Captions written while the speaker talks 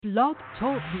Blog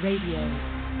Talk Radio.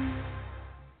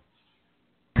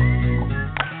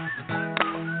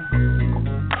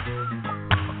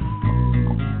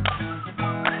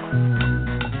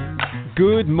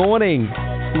 Good morning.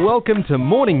 Welcome to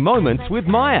Morning Moments with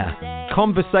Maya.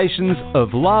 Conversations of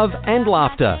love and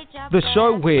laughter. The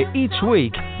show where each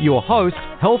week your host,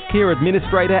 healthcare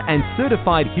administrator and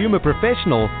certified humor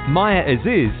professional Maya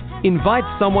Aziz invites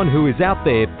someone who is out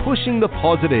there pushing the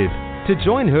positive to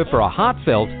join her for a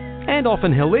heartfelt and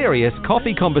often hilarious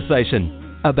coffee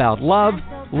conversation about love,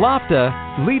 laughter,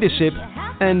 leadership,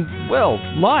 and, well,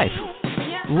 life.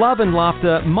 Love and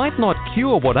laughter might not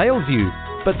cure what ails you,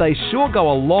 but they sure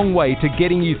go a long way to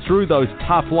getting you through those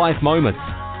tough life moments.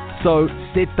 So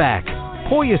sit back,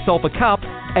 pour yourself a cup,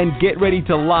 and get ready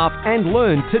to laugh and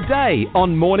learn today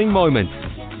on Morning Moments.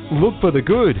 Look for the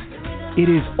good. It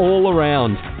is all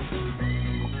around.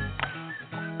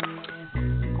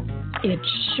 It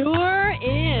sure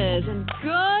is. And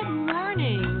good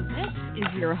morning. This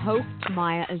is your host,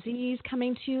 Maya Aziz,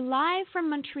 coming to you live from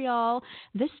Montreal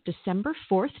this December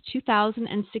 4th,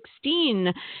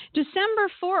 2016.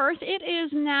 December 4th, it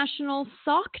is National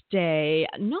Sock Day,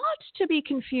 not to be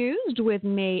confused with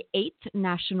May 8th,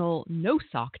 National No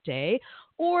Sock Day,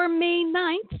 or May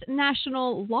 9th,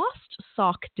 National Lost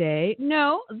Sock Day.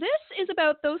 No, this is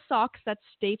about those socks that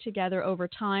stay together over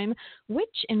time, which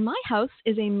in my house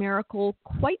is a miracle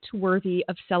quite worthy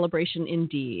of celebration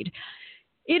indeed.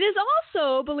 It is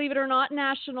also, believe it or not,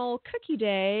 National Cookie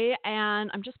Day, and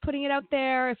I'm just putting it out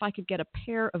there. If I could get a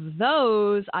pair of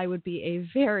those, I would be a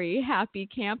very happy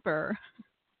camper.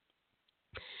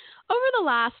 Over the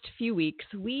last few weeks,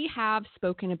 we have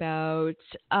spoken about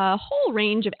a whole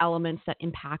range of elements that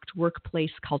impact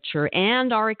workplace culture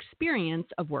and our experience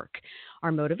of work.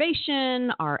 Our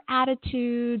motivation, our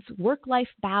attitudes, work-life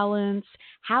balance,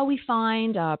 how we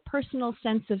find a personal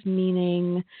sense of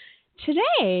meaning.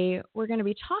 Today, we're going to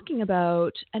be talking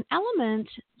about an element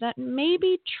that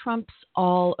maybe trumps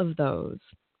all of those: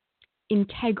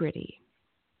 integrity.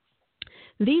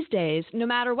 These days, no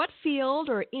matter what field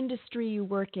or industry you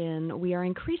work in, we are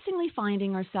increasingly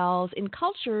finding ourselves in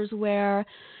cultures where,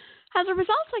 as a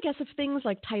result, I guess, of things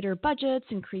like tighter budgets,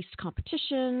 increased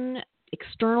competition,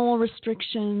 external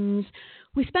restrictions,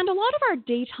 we spend a lot of our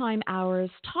daytime hours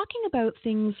talking about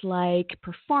things like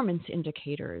performance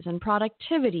indicators and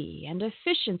productivity and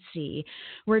efficiency.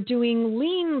 We're doing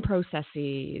lean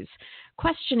processes,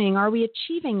 questioning, are we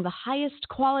achieving the highest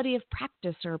quality of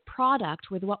practice or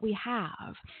product with what we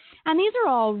have? And these are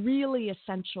all really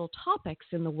essential topics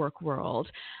in the work world.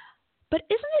 But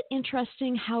isn't it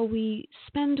interesting how we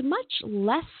spend much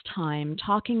less time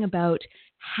talking about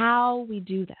how we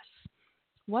do this?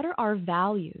 What are our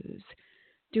values?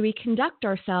 Do we conduct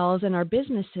ourselves and our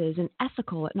businesses in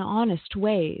ethical and honest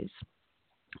ways?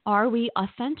 Are we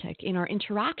authentic in our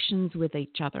interactions with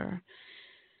each other?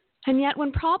 And yet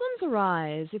when problems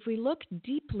arise, if we look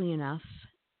deeply enough,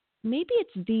 maybe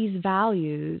it's these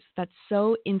values that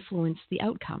so influence the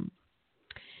outcome.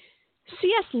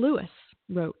 C.S. Lewis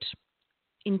wrote,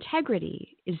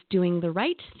 "Integrity is doing the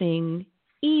right thing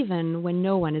even when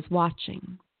no one is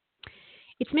watching."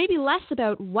 It's maybe less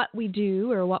about what we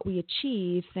do or what we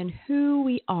achieve than who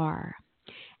we are.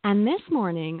 And this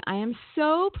morning, I am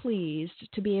so pleased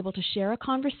to be able to share a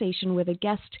conversation with a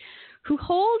guest who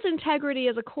holds integrity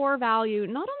as a core value,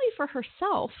 not only for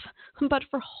herself, but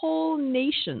for whole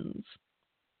nations.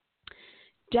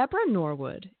 Debra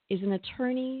Norwood is an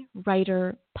attorney,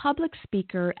 writer, public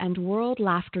speaker, and World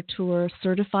Laughter Tour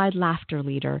certified laughter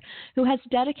leader who has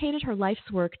dedicated her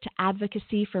life's work to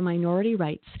advocacy for minority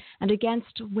rights and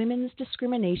against women's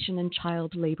discrimination and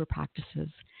child labor practices.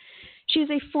 She is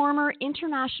a former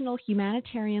international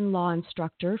humanitarian law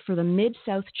instructor for the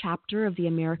Mid-South chapter of the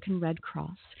American Red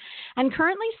Cross and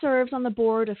currently serves on the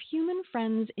board of Human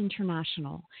Friends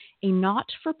International, a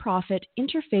not-for-profit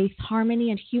interfaith harmony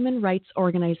and human rights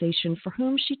organization for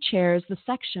whom she chairs the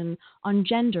section on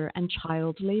gender and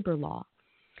child labor law.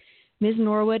 Ms.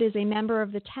 Norwood is a member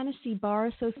of the Tennessee Bar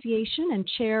Association and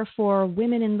chair for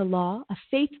Women in the Law, a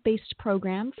faith-based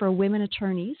program for women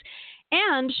attorneys,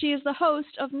 and she is the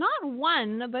host of not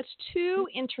one, but two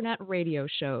internet radio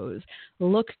shows,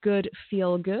 Look Good,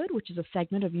 Feel Good, which is a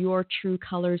segment of Your True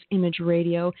Colors Image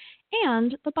Radio,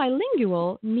 and the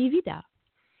bilingual Mi Vida.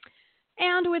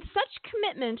 And with such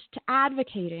commitment to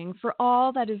advocating for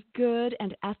all that is good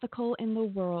and ethical in the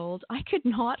world, I could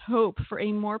not hope for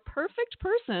a more perfect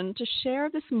person to share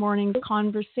this morning's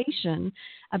conversation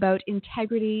about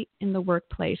integrity in the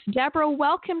workplace. Debra,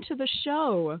 welcome to the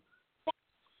show.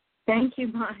 Thank you,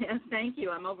 Maya. Thank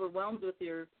you. I'm overwhelmed with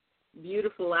your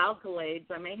beautiful accolades,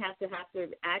 I may have to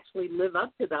actually live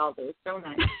up to all this, don't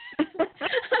I?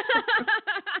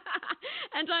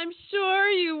 And I'm sure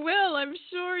you will. I'm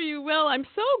sure you will. I'm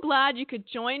so glad you could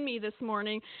join me this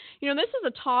morning. You know, this is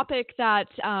a topic that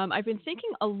I've been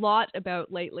thinking a lot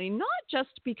about lately, not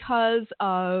just because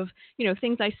of, you know,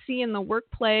 things I see in the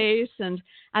workplace and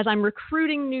as I'm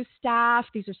recruiting new staff,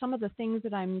 these are some of the things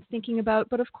that I'm thinking about.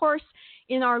 But of course,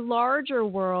 in our larger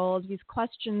world, these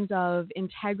questions of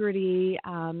integrity,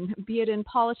 be it in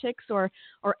politics or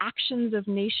actions of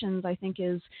nations, I think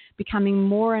is becoming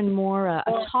more and more a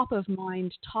top of mind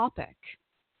topic.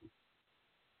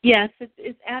 Yes,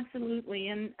 it's absolutely,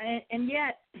 and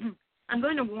yet I'm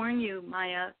going to warn you,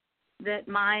 Maya, that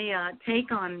my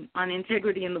take on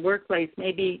integrity in the workplace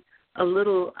may be a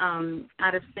little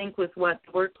out of sync with what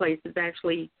the workplace is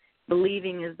actually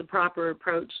believing is the proper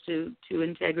approach to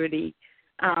integrity.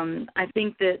 I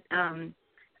think that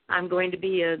I'm going to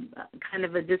be a kind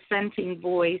of a dissenting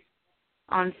voice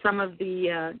on some of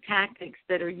the tactics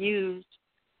that are used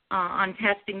on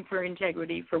testing for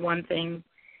integrity, for one thing,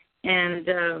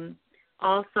 and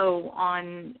also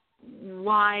on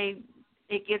why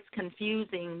it gets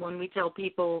confusing when we tell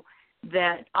people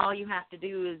that all you have to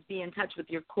do is be in touch with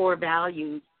your core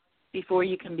values before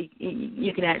you can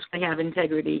actually have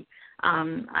integrity.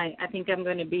 I think I'm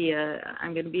going to be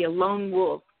a lone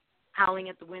wolf howling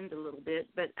at the wind a little bit,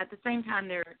 but at the same time,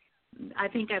 I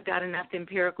think I've got enough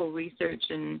empirical research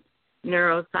and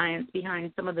neuroscience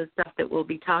behind some of the stuff that we'll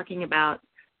be talking about,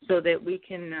 so that we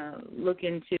can look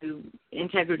into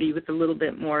integrity with a little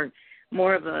bit more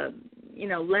of a, you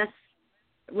know, less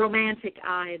romantic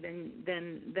eye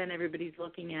than everybody's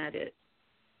looking at it.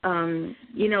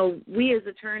 You know, we as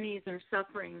attorneys are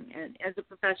suffering as a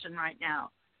profession right now.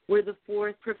 We're the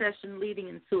fourth profession leading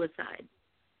in suicide.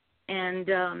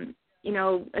 And, you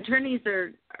know, attorneys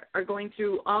are going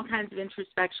through all kinds of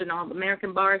introspection. All the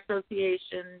American Bar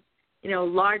Association, you know,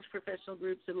 large professional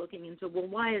groups are looking into, well,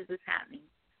 why is this happening?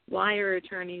 Why are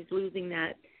attorneys losing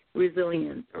that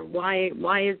resilience? Or why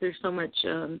is there so much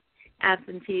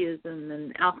absenteeism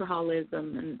and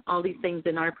alcoholism and all these things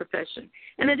in our profession?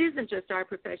 And it isn't just our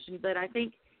profession, but I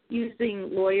think using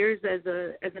lawyers as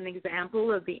an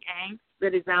example of the angst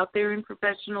that is out there in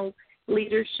professional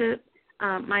leadership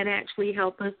might actually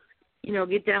help us, you know,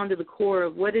 get down to the core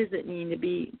of what does it mean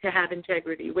to have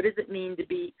integrity? What does it mean to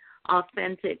be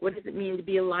authentic? What does it mean to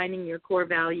be aligning your core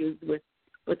values with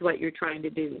what you're trying to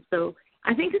do? So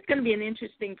I think it's going to be an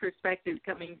interesting perspective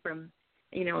coming from,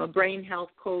 you know, a brain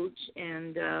health coach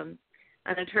and an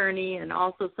attorney, and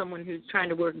also someone who's trying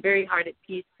to work very hard at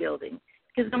peace building.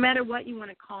 Because no matter what you want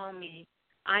to call me,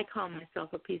 I call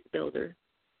myself a peace builder.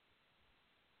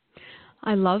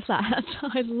 I love that.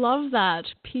 I love that,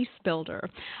 peace builder.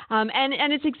 And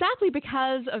it's exactly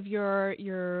because of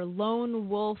your lone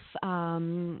wolf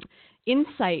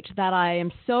insight that I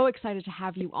am so excited to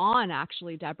have you on,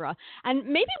 actually, Debra. And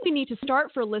maybe we need to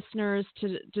start for listeners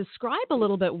to describe a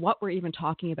little bit what we're even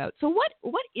talking about. So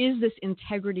what is this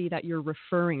integrity that you're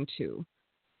referring to?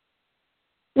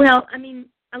 Well, I mean,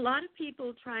 a lot of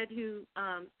people try to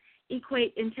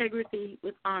equate integrity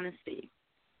with honesty.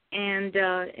 And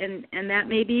that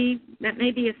may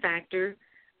be a factor.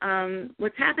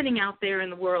 What's happening out there in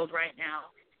the world right now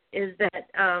is that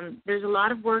there's a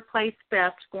lot of workplace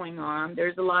theft going on.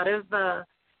 There's a lot of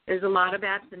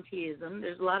absenteeism.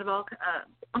 There's a lot of all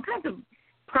kinds of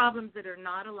problems that are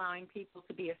not allowing people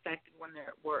to be effective when they're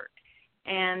at work.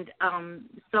 And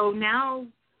so now,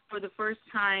 for the first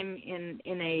time in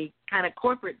a kind of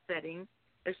corporate setting,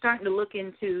 they're starting to look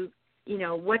into, you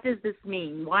know, what does this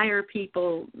mean? Why are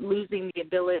people losing the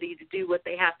ability to do what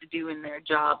they have to do in their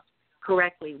jobs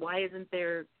correctly? Why isn't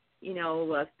there, you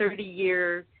know, a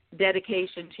 30-year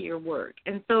dedication to your work?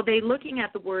 And so they're looking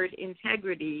at the word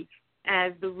integrity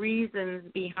as the reasons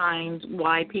behind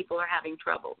why people are having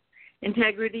trouble.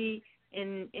 Integrity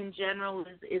in general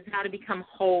is how to become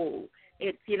whole.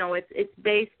 It's, you know, it's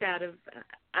based out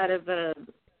of a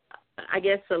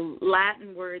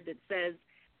Latin word that says,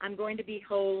 I'm going to be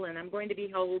whole, and I'm going to be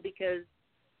whole because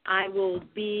I will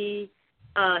be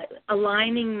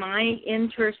aligning my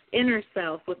inner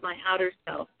self with my outer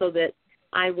self, so that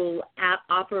I will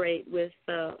operate with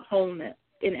wholeness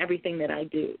in everything that I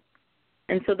do.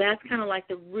 And so that's kind of like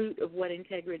the root of what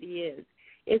integrity is.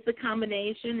 It's a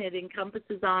combination. It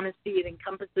encompasses honesty. It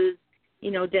encompasses, you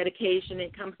know, dedication.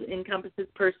 It encompasses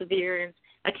perseverance,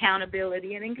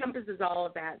 accountability. It encompasses all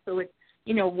of that. So it's,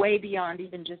 you know, way beyond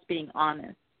even just being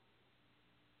honest.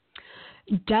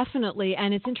 Definitely,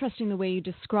 and it's interesting the way you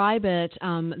describe it.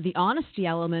 The honesty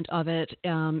element of it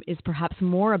is perhaps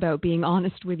more about being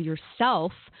honest with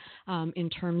yourself in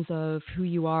terms of who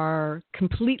you are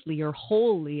completely or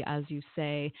wholly, as you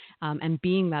say, and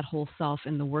being that whole self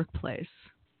in the workplace.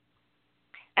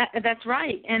 That's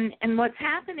right. And what's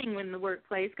happening in the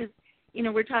workplace, because,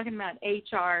 we're talking about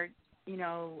HR,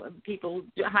 people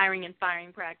hiring and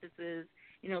firing practices,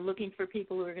 looking for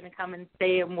people who are going to come and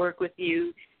stay and work with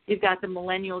you. You've got the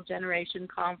millennial generation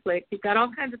conflict. You've got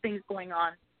all kinds of things going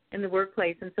on in the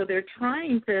workplace. And so they're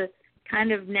trying to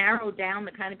kind of narrow down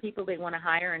the kind of people they want to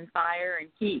hire and fire and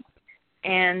keep.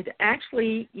 And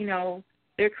actually,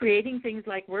 they're creating things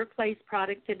like workplace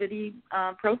productivity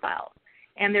profiles.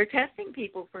 And they're testing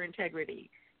people for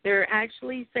integrity. They're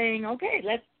actually saying, okay,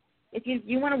 if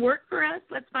you want to work for us,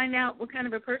 let's find out what kind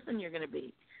of a person you're going to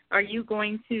be. Are you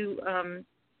going to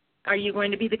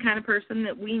be the kind of person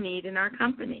that we need in our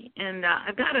company? And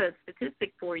I've got a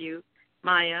statistic for you,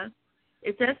 Maya.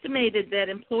 It's estimated that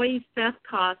employee theft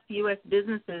costs U.S.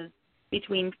 businesses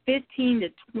between $15 to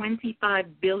 $25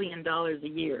 billion a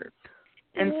year.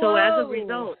 And Whoa. So as a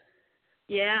result,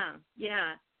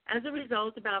 as a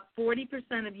result, about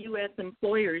 40% of U.S.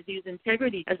 employers use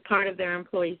integrity as part of their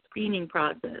employee screening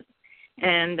process.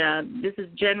 And this is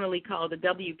generally called a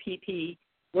WPP,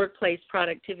 Workplace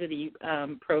Productivity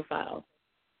Profile.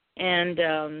 And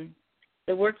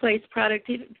the workplace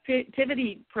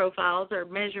productivity profiles are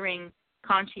measuring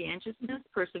conscientiousness,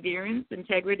 perseverance,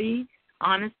 integrity,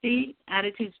 honesty,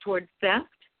 attitudes towards theft,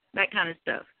 that kind of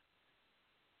stuff.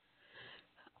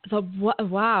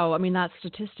 Wow. I mean, that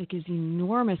statistic is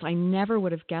enormous. I never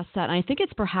would have guessed that. And I think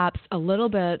it's perhaps a little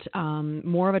bit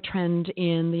more of a trend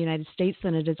in the United States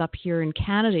than it is up here in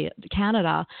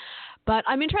Canada. But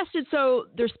I'm interested. So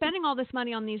they're spending all this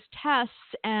money on these tests.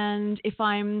 And if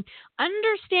I'm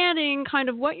understanding kind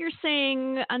of what you're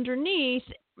saying underneath,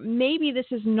 maybe this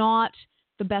is not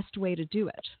the best way to do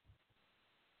it.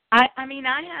 I mean,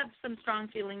 I have some strong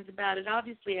feelings about it.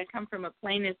 Obviously, I come from a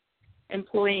plaintiff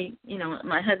employee,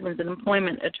 my husband's an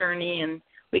employment attorney, and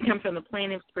we come from the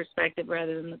plaintiff's perspective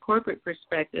rather than the corporate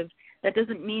perspective. That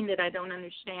doesn't mean that I don't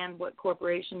understand what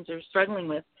corporations are struggling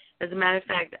with. As a matter of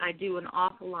fact, I do an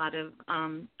awful lot of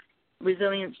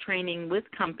resilience training with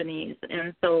companies,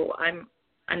 and so I'm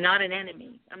not an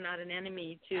enemy. I'm not an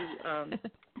enemy to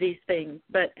these things.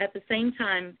 But at the same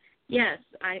time, yes,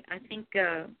 I think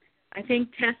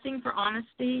testing for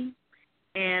honesty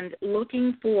and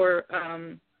looking for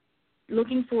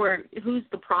who's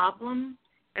the problem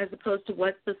as opposed to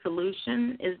what's the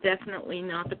solution is definitely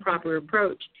not the proper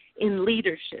approach in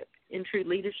leadership, in true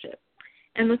leadership.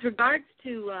 And with regards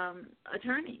to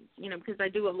attorneys, because I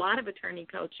do a lot of attorney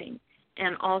coaching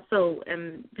and also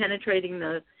am penetrating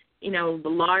the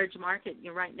large market.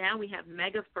 Right now we have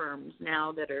mega firms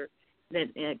now that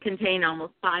contain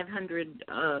almost 500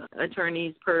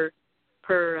 attorneys per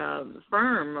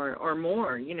firm or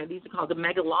more. These are called the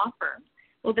mega law firms.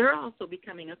 Well, they're also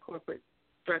becoming a corporate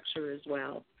structure as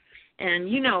well. And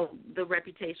the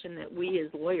reputation that we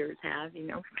as lawyers have, we've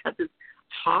got this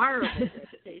horrible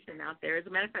reputation out there. As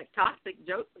a matter of fact, toxic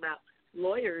jokes about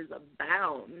lawyers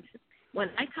abound. When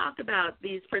I talk about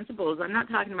these principles, I'm not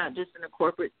talking about just in a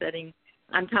corporate setting.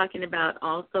 I'm talking about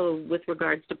also with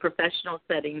regards to professional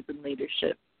settings and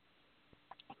leadership.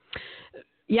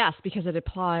 Yes, because it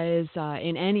applies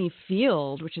in any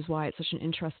field, which is why it's such an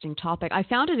interesting topic. I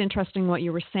found it interesting what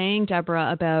you were saying,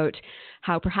 Debra, about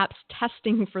how perhaps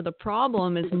testing for the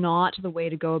problem is not the way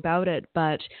to go about it,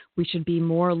 but we should be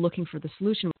more looking for the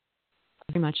solution.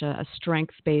 Very much a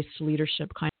strengths-based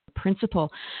leadership kind of principle.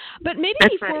 But maybe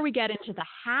That's before right. we get into the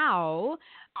how,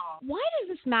 why does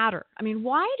this matter? I mean,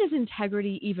 why does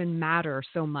integrity even matter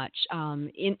so much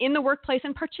in the workplace,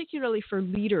 and particularly for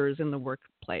leaders in the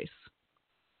workplace?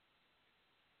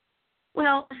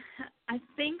 Well, I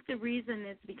think the reason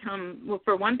it's become,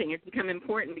 for one thing, it's become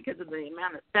important because of the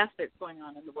amount of theft that's going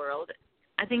on in the world.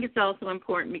 I think it's also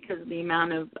important because of the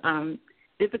amount of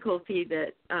difficulty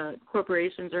that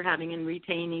corporations are having in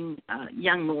retaining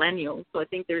young millennials. So I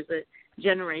think there's a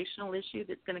generational issue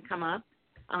that's going to come up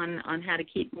on how to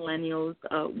keep millennials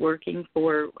working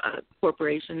for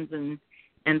corporations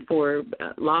and for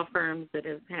law firms that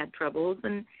have had troubles.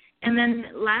 And then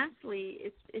lastly,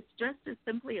 it's just as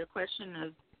simply a question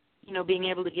of, being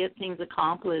able to get things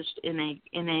accomplished in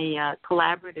a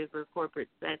collaborative or corporate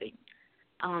setting.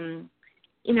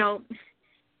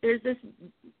 There's this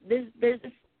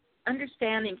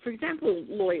understanding. For example,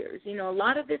 lawyers. A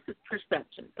lot of this is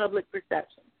perception, public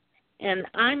perception. And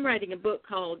I'm writing a book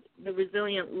called The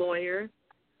Resilient Lawyer: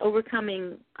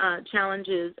 Overcoming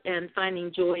Challenges and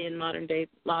Finding Joy in Modern Day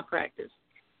Law Practice.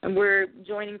 And we're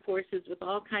joining forces with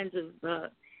all kinds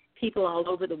of people all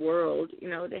over the world,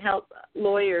 to help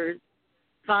lawyers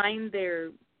find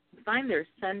their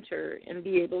center and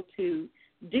be able to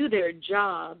do their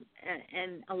job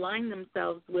and align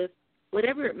themselves with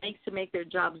whatever it makes to make their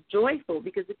jobs joyful.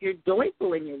 Because if you're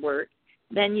joyful in your work,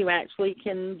 then you actually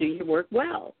can do your work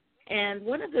well. And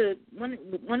one of the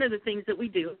things that we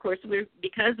do, of course,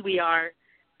 because we are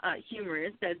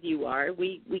humorous as you are,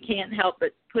 we can't help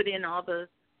but put in all the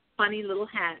funny little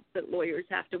hats that lawyers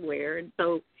have to wear. And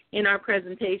so in our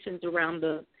presentations around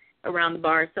the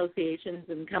bar associations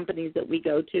and companies that we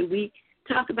go to, we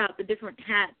talk about the different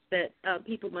hats that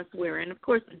people must wear. And, of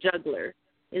course, the juggler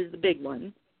is the big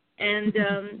one. And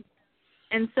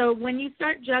and so when you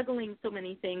start juggling so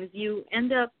many things, you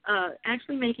end up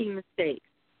actually making mistakes.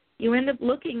 You end up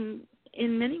looking,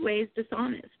 in many ways,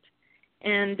 dishonest.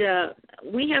 And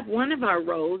we have one of our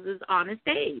roles is Honest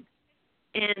Abe.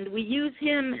 And we use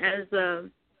him as a,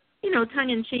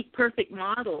 tongue-in-cheek perfect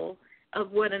model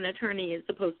of what an attorney is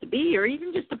supposed to be, or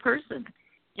even just a person.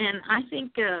 And I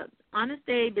think Honest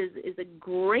Abe is a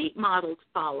great model to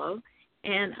follow.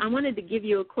 And I wanted to give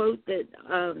you a quote that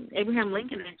Abraham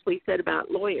Lincoln actually said about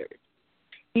lawyers.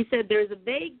 He said, "There's a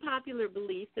vague popular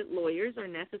belief that lawyers are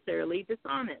necessarily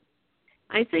dishonest.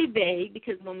 I say vague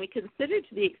because when we consider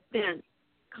to the extent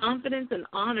confidence and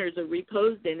honors are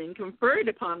reposed in and conferred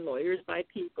upon lawyers by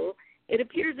people, it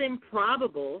appears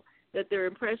improbable that their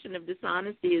impression of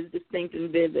dishonesty is distinct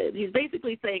and vivid." He's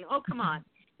basically saying, oh, come on.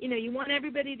 You want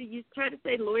everybody to try to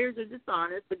say lawyers are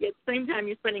dishonest, but at the same time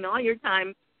you're spending all your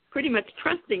time pretty much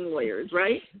trusting lawyers,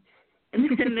 right?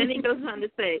 And then he goes on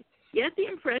to say, "Yet the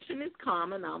impression is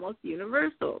common, almost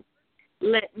universal.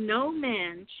 Let no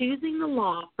man choosing the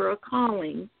law for a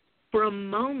calling for a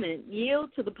moment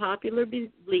yield to the popular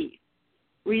belief.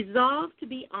 Resolve to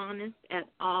be honest at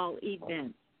all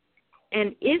events.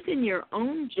 And if in your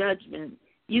own judgment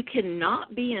you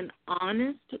cannot be an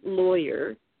honest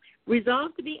lawyer,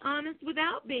 resolve to be honest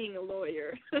without being a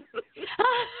lawyer.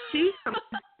 Choose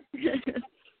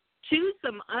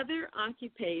some other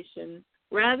occupation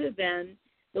rather than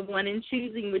the one in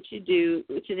choosing which you do,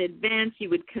 which in advance you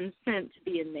would consent to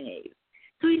be a knave."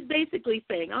 So he's basically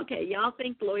saying, okay, y'all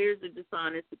think lawyers are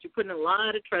dishonest, but you're putting a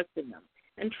lot of trust in them.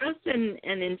 And trust and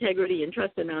integrity and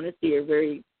trust and honesty are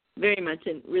very, very much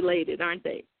related, aren't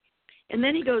they? And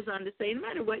then he goes on to say, no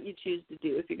matter what you choose to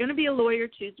do, if you're going to be a lawyer,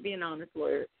 choose to be an honest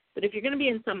lawyer. But if you're going to be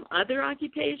in some other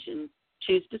occupation,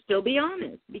 choose to still be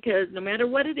honest, because no matter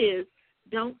what it is,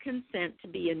 don't consent to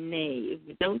be a knave.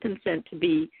 Don't consent to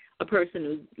be a person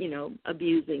who's,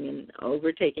 abusing and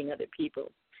overtaking other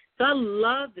people. So I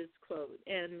love this quote,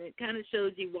 and it kind of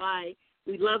shows you why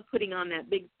we love putting on that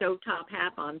big stovetop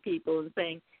hat on people and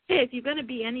saying, hey, if you're going to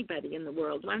be anybody in the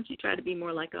world, why don't you try to be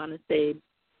more like Honest Abe?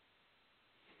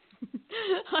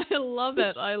 I love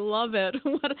it.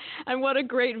 What a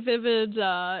great vivid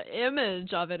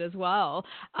image of it as well.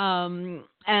 And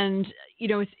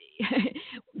it's,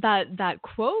 that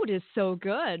quote is so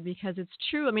good because it's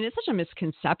true. I mean, it's such a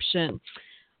misconception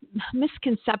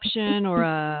or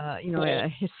a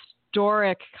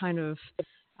historic kind of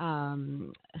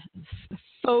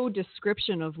faux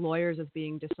description of lawyers as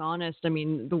being dishonest. I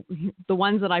mean, the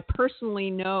ones that I personally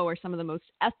know are some of the most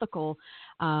ethical,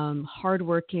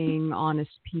 hardworking,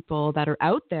 honest people that are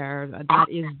out there. That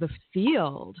is the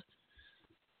field.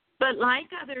 But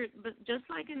just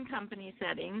like in company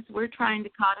settings, we're trying to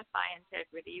codify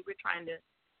integrity. We're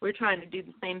trying to do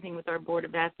the same thing with our board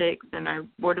of ethics and our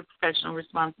board of professional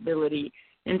responsibility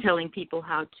in telling people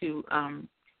how to, how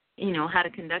to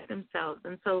conduct themselves.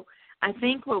 And so I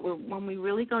think when we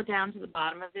really go down to the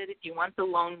bottom of it, if you want the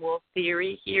lone wolf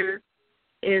theory here,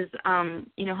 is, how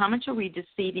much are we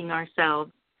deceiving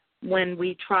ourselves when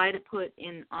we try to put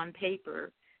in on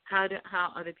paper how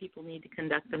other people need to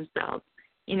conduct themselves?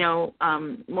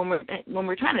 When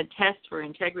we're trying to test for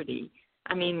integrity,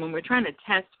 when we're trying to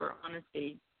test for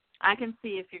honesty, I can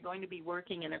see if you're going to be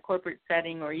working in a corporate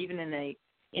setting or even in a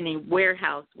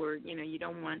warehouse where, you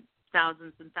don't want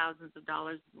thousands and thousands of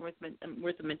dollars worth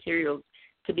of materials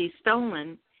to be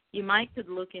stolen, you might could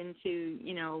look into,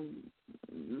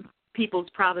 people's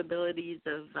probabilities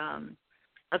of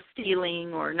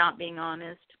stealing or not being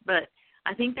honest. But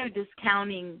I think they're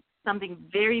discounting something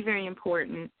very, very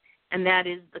important, and that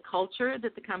is the culture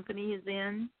that the company is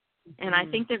in. Mm-hmm. And I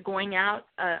think they're going out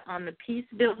on the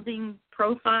peace-building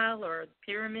profile or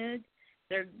pyramid.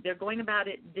 They're going about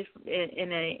it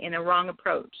in a wrong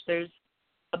approach. There's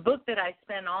a book that I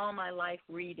spend all my life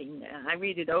reading. I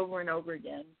read it over and over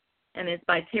again, and it's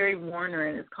by Terry Warner,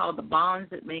 and it's called The Bonds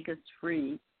That Make Us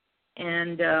Free.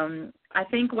 And I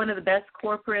think one of the best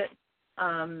corporate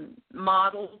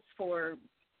models for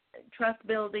trust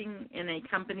building in a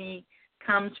company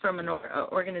comes from an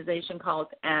organization called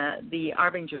the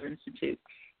Arbinger Institute.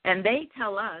 And they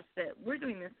tell us that we're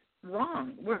doing this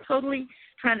wrong. We're totally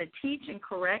trying to teach and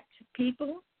correct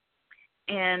people.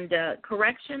 And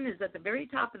correction is at the very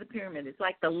top of the pyramid. It's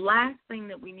like the last thing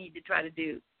that we need to try to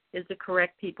do is to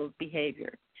correct people's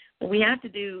behavior. What we have to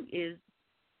do is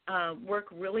work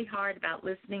really hard about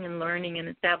listening and learning and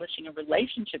establishing a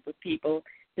relationship with people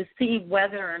to see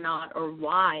whether or not or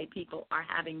why people are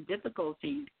having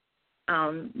difficulty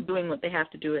doing what they have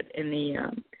to do it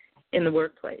in the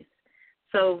workplace.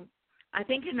 So I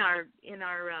think in our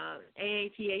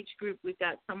AATH group, we've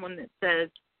got someone that says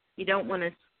you don't want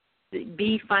to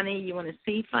be funny, you want to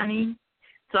see funny.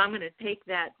 So I'm going to take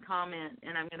that comment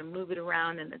and I'm going to move it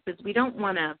around, and it says we don't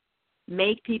want to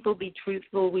make people be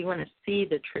truthful. We want to see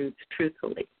the truth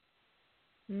truthfully.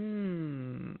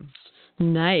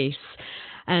 Nice.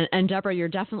 And Debra, you're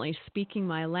definitely speaking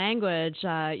my language.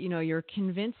 You're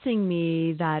convincing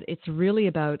me that it's really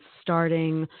about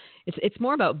it's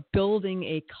more about building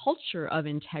a culture of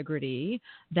integrity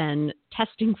than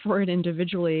testing for it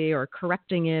individually or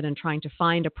correcting it and trying to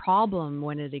find a problem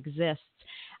when it exists.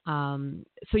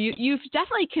 So you've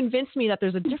definitely convinced me that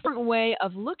there's a different way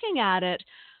of looking at it.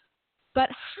 But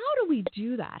how do we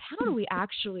do that? How do we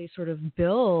actually sort of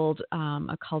build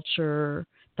a culture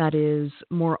that is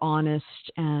more honest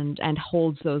and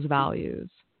holds those values?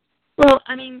 Well,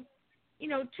 I mean,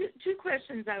 two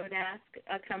questions I would ask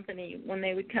a company when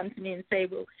they would come to me and say,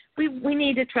 well, we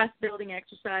need a trust building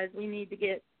exercise. We need to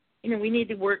get, we need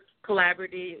to work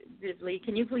collaboratively.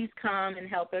 Can you please come and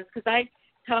help us? Because I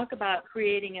talk about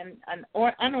creating an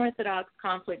unorthodox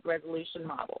conflict resolution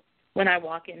model when I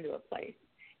walk into a place.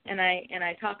 And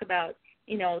I talk about,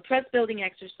 trust building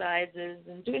exercises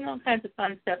and doing all kinds of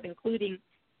fun stuff, including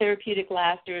therapeutic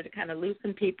laughter to kind of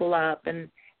loosen people up and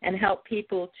help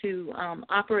people to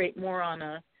operate more on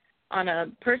a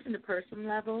person-to-person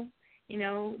level,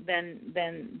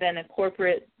 than a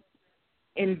corporate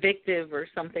invective or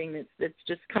something that's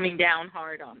just coming down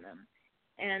hard on them.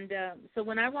 And so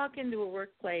when I walk into a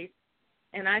workplace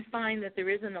and I find that there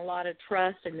isn't a lot of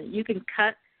trust and that you can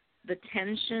cut the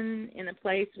tension in a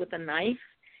place with a knife,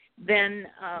 then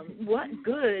what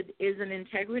good is an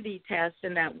integrity test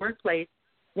in that workplace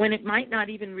when it might not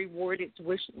even reward its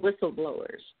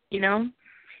whistleblowers?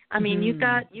 I mean, you've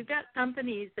got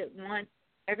companies that want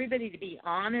everybody to be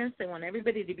honest, they want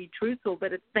everybody to be truthful,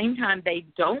 but at the same time they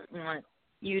don't want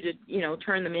you to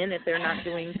turn them in if they're not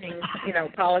doing things,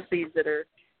 policies that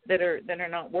are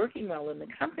not working well in the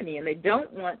company, and they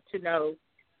don't want to know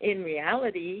in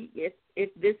reality if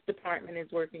this department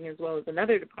is working as well as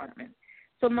another department.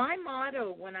 So my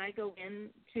motto when I go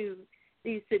into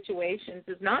these situations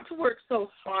is not to work so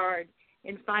hard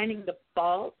in finding the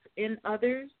fault in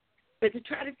others, but to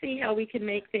try to see how we can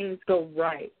make things go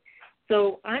right.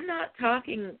 So I'm not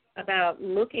talking about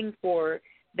looking for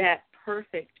that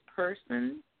perfect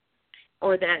person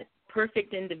or that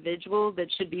perfect individual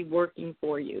that should be working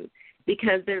for you,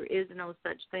 because there is no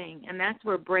such thing. And that's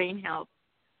where brain health,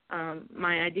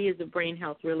 my ideas of brain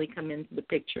health really come into the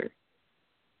picture.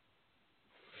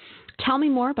 Tell me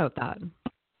more about that.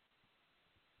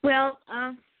 Well,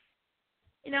 I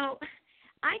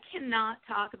cannot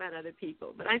talk about other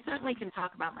people, but I certainly can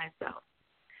talk about myself.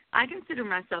 I consider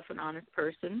myself an honest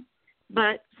person,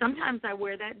 but sometimes I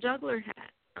wear that juggler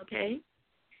hat, okay?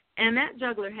 And that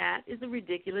juggler hat is a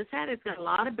ridiculous hat. It's got a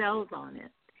lot of bells on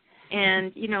it.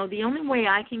 And, the only way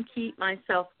I can keep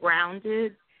myself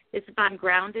grounded is if I'm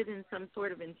grounded in some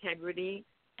sort of integrity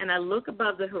and I look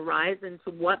above the horizon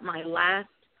to what my last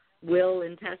will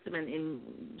and testament, in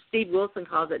Steve Wilson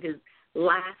calls it his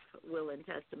last will and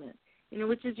testament,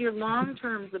 which is your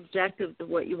long-term objectives of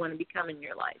what you want to become in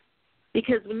your life.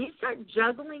 Because when you start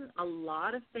juggling a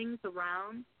lot of things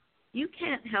around, you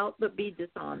can't help but be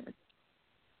dishonest.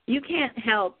 You can't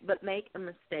help but make a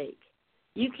mistake.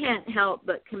 You can't help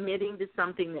but committing to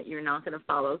something that you're not going to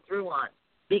follow through on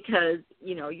because,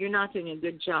 you're not doing a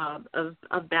good job of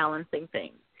balancing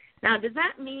things. Now, does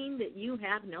that mean that you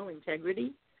have no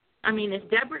integrity? I mean, if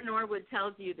Debra Norwood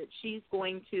tells you that she's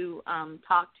going to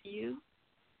talk to you,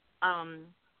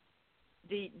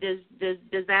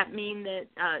 does that mean that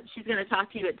she's going to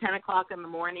talk to you at 10 o'clock in the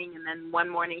morning and then one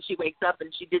morning she wakes up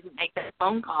and she didn't make that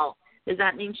phone call? Does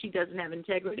that mean she doesn't have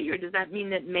integrity, or does that mean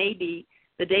that maybe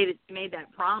the day that she made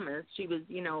that promise she was,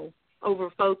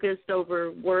 over-focused,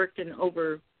 overworked, and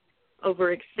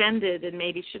overextended and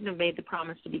maybe shouldn't have made the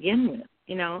promise to begin with,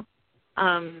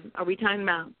 Are we talking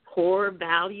about core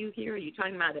value here? Are you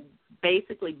talking about a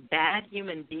basically bad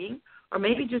human being, or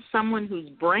maybe just someone whose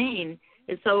brain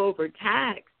is so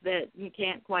overtaxed that you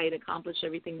can't quite accomplish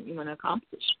everything that you want to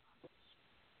accomplish.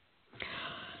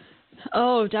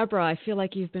 Oh, Debra, I feel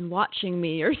like you've been watching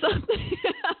me or something.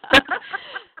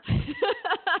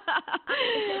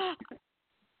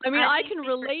 I mean, I can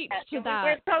relate to that.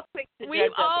 We're so quick to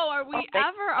judge are we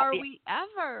ever? Are we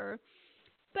ever?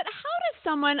 But how does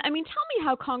someone, I mean, tell me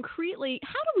how concretely,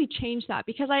 how do we change that?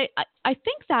 Because I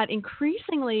think that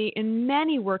increasingly in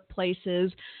many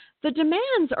workplaces, the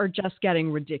demands are just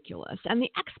getting ridiculous and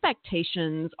the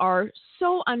expectations are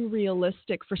so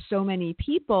unrealistic for so many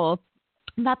people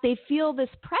that they feel this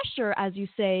pressure, as you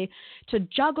say, to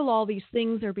juggle all these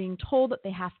things they're being told that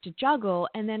they have to juggle.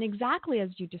 And then exactly as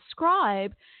you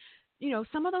describe,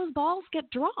 some of those balls get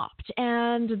dropped.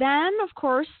 And then, of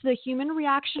course, the human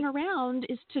reaction around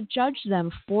is to judge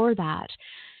them for that.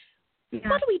 Yeah.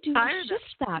 What do we do to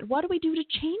shift that? What do we do to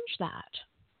change that?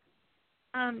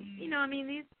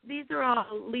 These are all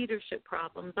leadership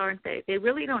problems, aren't they? They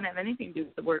really don't have anything to do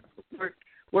with the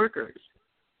workers.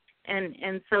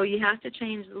 And so you have to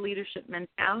change the leadership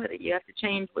mentality. You have to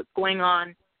change what's going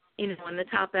on, in the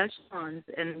top echelons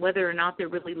and whether or not they're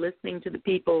really listening to the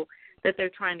people that they're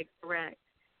trying to correct.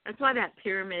 That's why that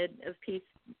pyramid of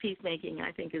peacemaking,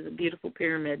 I think, is a beautiful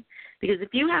pyramid. Because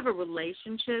if you have a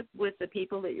relationship with the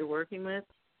people that you're working with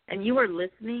and you are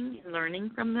listening and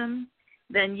learning from them,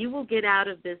 then you will get out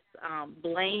of this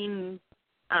blame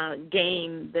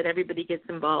game that everybody gets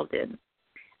involved in.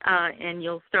 And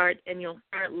you'll start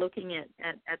looking at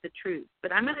the truth.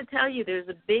 But I'm going to tell you, there's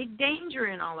a big danger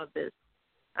in all of this,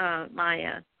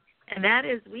 Maya, and that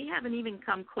is we haven't even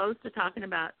come close to talking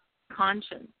about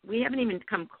conscience. We haven't even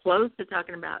come close to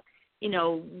talking about,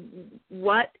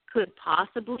 what could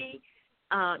possibly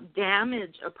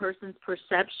damage a person's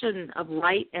perception of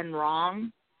right and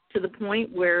wrong to the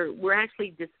point where we're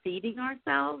actually deceiving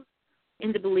ourselves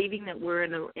into believing that we're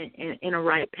in a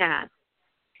right path.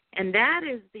 And that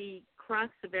is the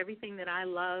crux of everything that I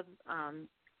love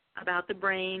about the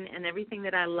brain and everything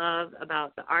that I love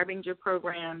about the Arbinger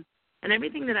program and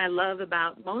everything that I love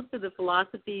about most of the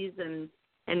philosophies and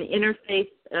interfaith,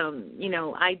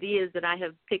 ideas that I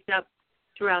have picked up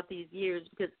throughout these years,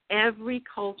 because every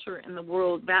culture in the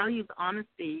world values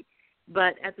honesty,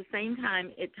 but at the same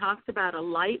time it talks about a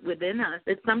light within us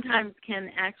that sometimes can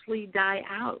actually die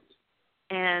out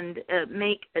and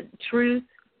make truth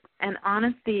and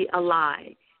honesty a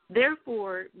lie.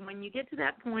 Therefore, when you get to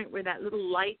that point where that little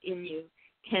light in you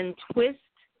can twist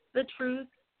the truth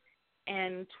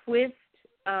and twist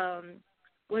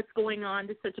what's going on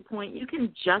to such a point, you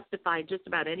can justify just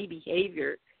about any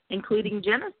behavior, including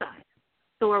genocide.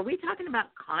 So are we talking about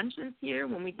conscience here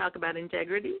when we talk about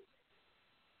integrity?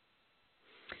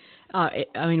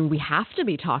 We have to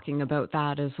be talking about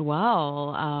that as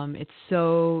well. It's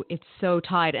so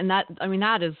tied, and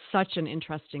that is such an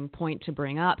interesting point to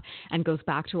bring up, and goes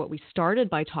back to what we started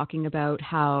by talking about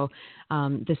how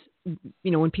this.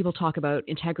 When people talk about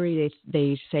integrity,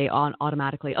 they say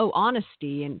automatically,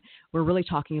 honesty, and we're really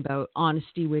talking about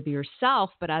honesty with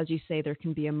yourself. But as you say, there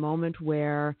can be a moment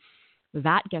where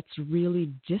that gets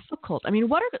really difficult. I mean,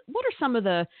 what are some of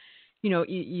the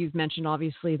you've mentioned,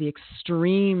 obviously, the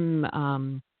extreme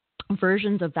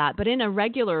versions of that. But in a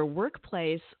regular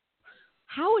workplace,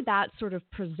 how would that sort of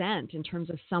present in terms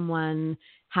of someone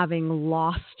having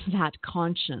lost that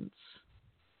conscience?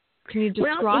 Can you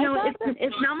describe that?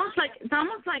 It's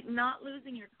almost like not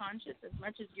losing your conscience as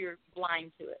much as you're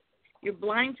blind to it. You're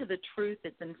blind to the truth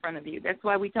that's in front of you. That's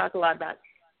why we talk a lot about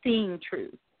seeing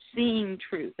truth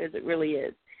as it really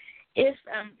is.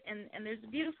 And there's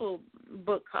a beautiful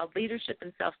book called Leadership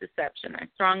and Self-Deception. I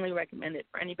strongly recommend it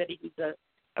for anybody who's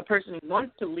a person who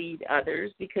wants to lead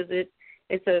others, because it's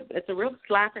a real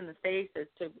slap in the face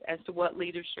as to what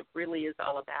leadership really is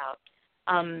all about.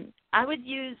 I would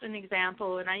use an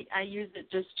example, and I use it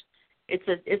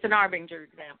it's an Arbinger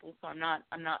example, so I'm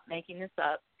not making this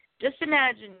up. Just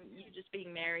imagine you just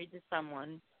being married to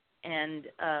someone, and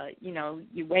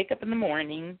you wake up in the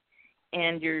morning,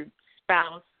 and your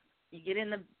spouse, you get in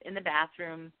the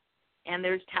bathroom, and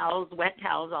there's wet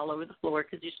towels all over the floor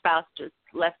because your spouse just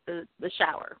left the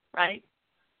shower, right?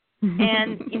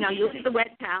 And you look at the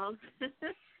wet towels,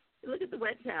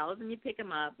 and you pick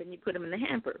them up and you put them in the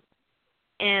hamper.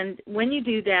 And when you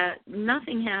do that,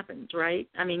 nothing happens, right?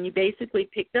 I mean, you basically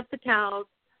picked up the towels,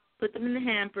 put them in the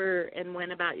hamper, and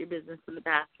went about your business in the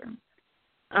bathroom.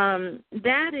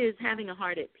 That is having a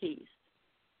heart at peace.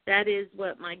 That is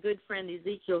what my good friend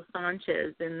Ezekiel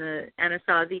Sanchez in the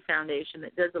Anasazi Foundation,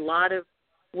 that does a lot of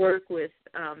work with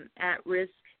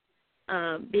at-risk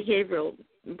behavioral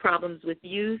problems with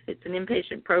youth. It's an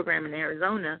inpatient program in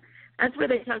Arizona. That's where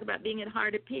they talk about being at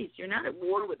heart at peace. You're not at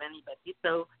war with anybody.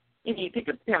 So, you pick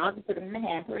up the towels and put them in the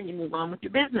hamper and you move on with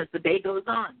your business. The day goes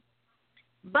on.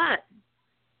 But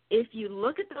if you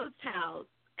look at those towels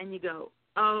and you go,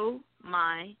 oh,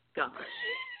 my gosh,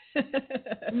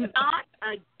 not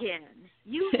again.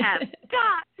 You have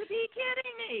got to be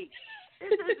kidding me.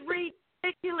 This is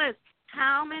ridiculous.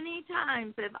 How many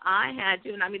times have I had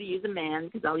to, and I'm going to use a man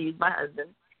because I'll use my husband,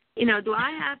 do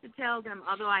I have to tell them,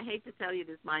 although I hate to tell you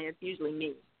this, Maya, it's usually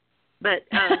me, but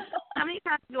how many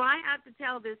times do I have to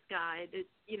tell this guy to,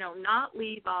 not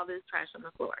leave all this trash on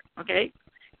the floor, okay?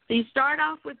 So you start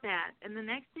off with that, and the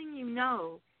next thing you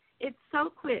know, it's so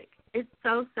quick. It's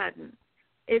so sudden.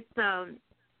 It's,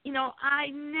 I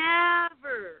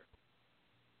never,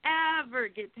 ever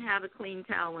get to have a clean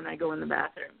towel when I go in the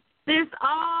bathroom. This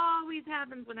always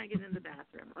happens when I get in the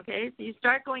bathroom, okay? So you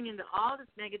start going into all this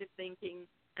negative thinking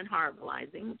and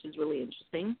horribleizing, which is really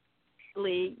interesting.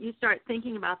 You start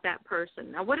thinking about that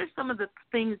person. Now, what are some of the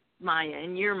things, Maya,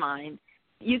 in your mind,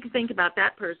 you can think about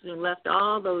that person who left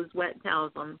all those wet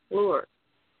towels on the floor?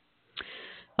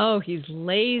 Oh, he's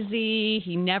lazy.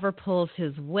 He never pulls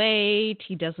his weight.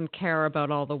 He doesn't care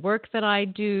about all the work that I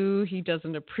do. He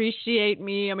doesn't appreciate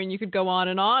me. I mean, you could go on,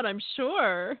 I'm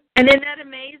sure. And isn't that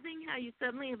amazing how you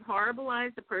suddenly have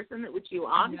horribilized a person that which you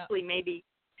obviously maybe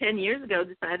 10 years ago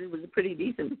decided was a pretty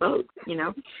decent folks,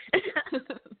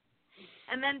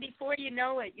 And then before you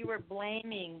know it, you are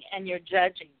blaming and you're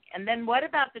judging. And then what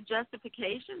about the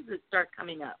justifications that start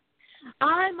coming up?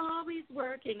 I'm always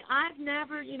working. I've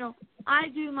never, I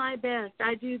do my best.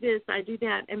 I do this, I do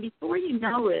that. And before you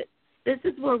know it, this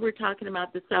is where we're talking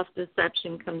about the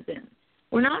self-deception comes in.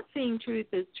 We're not seeing truth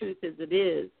as it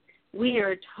is. We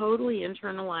are totally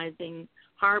internalizing,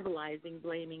 horribilizing,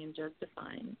 blaming, and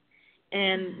justifying.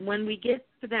 And when we get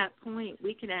to that point,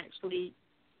 we can actually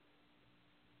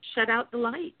shut out the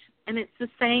light. And it's the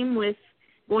same with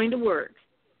going to work.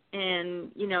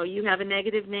 And, you have a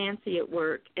negative Nancy at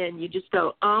work, and you just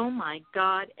go, oh, my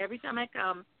God, every time I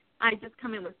just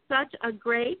come in with such a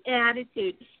great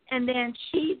attitude, and then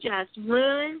she just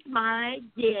ruins my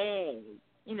day,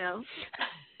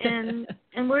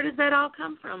 And where does that all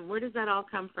come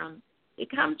from? It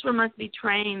comes from us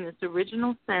betraying this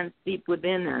original sense deep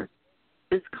within us,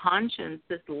 this conscience,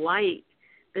 this light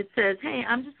that says, hey,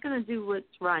 I'm just going to do what's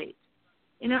right.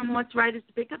 And what's right is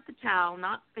to pick up the towel,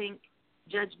 not think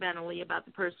judgmentally about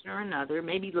the person or another.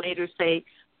 Maybe later say,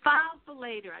 file for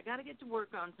later. I got to get to work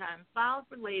on time. File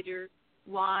for later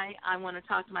why I want to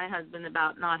talk to my husband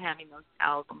about not having those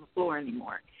towels on the floor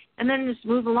anymore. And then just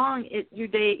move along. Your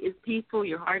day is peaceful.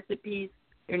 Your heart's at peace.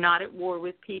 You're not at war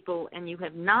with people, and you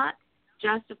have not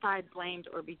justified, blamed,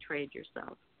 or betrayed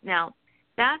yourself. Now,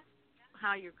 that's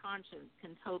how your conscience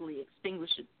can totally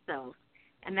extinguish itself.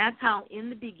 And that's how, in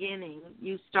the beginning,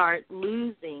 you start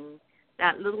losing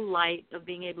that little light of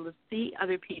being able to see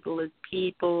other people,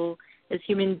 as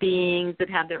human beings that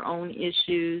have their own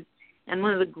issues. And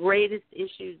one of the greatest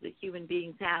issues that human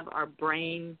beings have are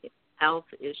brain health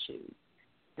issues.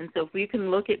 And so if we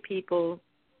can look at people,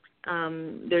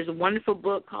 there's a wonderful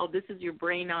book called This Is Your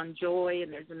Brain on Joy,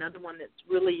 and there's another one that's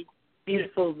really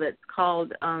beautiful that's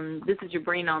called This Is Your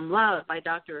Brain on Love by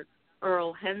Dr.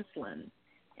 Earl Henslin,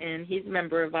 and he's a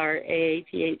member of our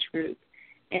AATH group.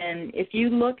 And if you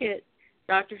look at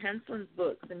Dr. Henslin's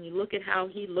books and you look at how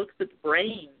he looks at the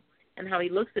brain and how he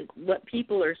looks at what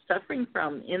people are suffering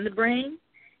from in the brain,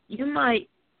 you might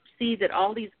see that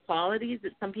all these qualities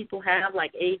that some people have,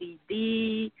 like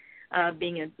ADD,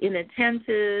 being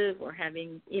inattentive, or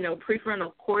having,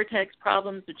 prefrontal cortex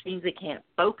problems, which means they can't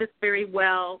focus very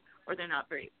well, or they're not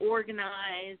very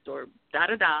organized, or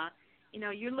da-da-da,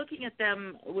 you're looking at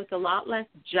them with a lot less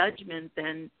judgment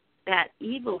than that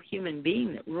evil human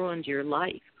being that ruined your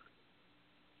life.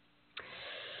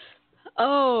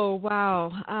 Oh,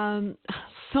 wow.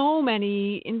 So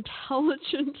many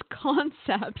intelligent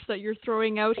concepts that you're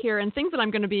throwing out here, and things that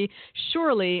I'm going to be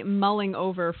surely mulling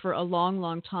over for a long,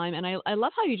 long time. And I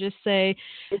love how you just say,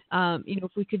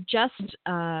 if we could just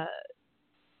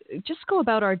go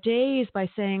about our days by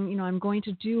saying, I'm going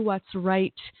to do what's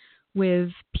right with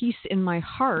peace in my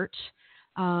heart,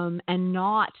 and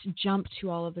not jump to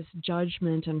all of this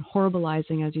judgment and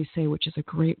horribilizing, as you say, which is a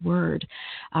great word.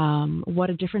 What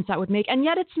a difference that would make. And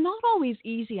yet it's not always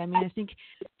easy. I mean, I think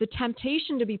the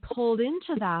temptation to be pulled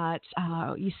into that,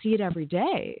 you see it every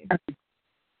day.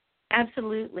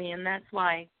 Absolutely, and that's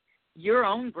why your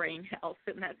own brain health,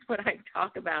 and that's what I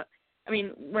talk about. I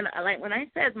mean, when I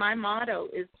said my motto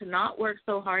is to not work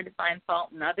so hard to find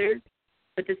fault in others,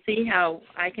 but to see how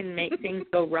I can make things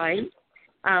go right,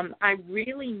 I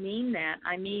really mean that.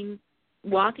 I mean,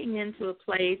 walking into a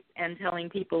place and telling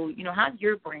people, how's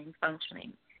your brain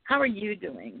functioning? How are you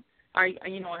doing? Are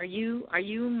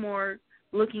you more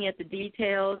looking at the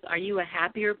details? Are you a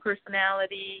happier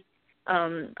personality?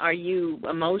 Are you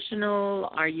emotional?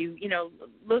 Are you,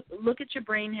 look at your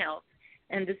brain health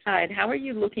and decide, how are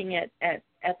you looking at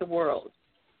the world?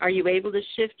 Are you able to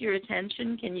shift your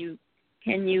attention? Can you,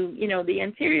 the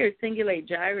anterior cingulate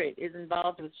gyrate is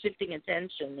involved with shifting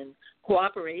attention and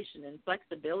cooperation and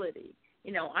flexibility.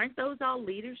 Aren't those all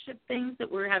leadership things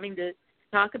that we're having to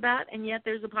talk about? And yet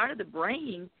there's a part of the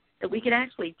brain that we could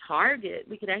actually target,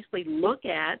 we could actually look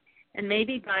at, and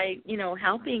maybe by,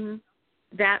 helping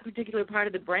that particular part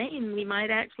of the brain, we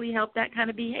might actually help that kind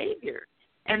of behavior.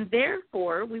 And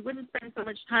therefore, we wouldn't spend so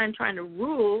much time trying to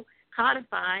rule,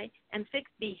 codify, and fix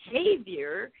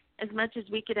behavior as much as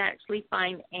we could actually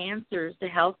find answers to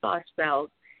help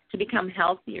ourselves to become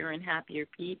healthier and happier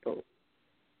people.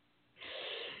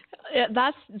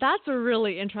 That's a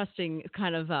really interesting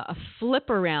kind of a flip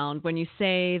around when you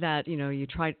say that, you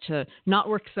try to not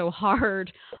work so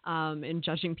hard in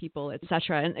judging people, et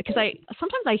cetera. And because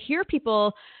sometimes I hear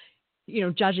people,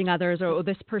 judging others, or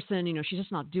this person, she's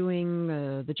just not doing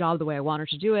the job the way I want her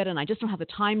to do it, and I just don't have the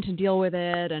time to deal with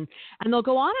it. And they'll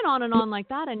go on and on and on like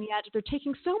that, and yet they're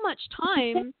taking so much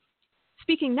time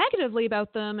speaking negatively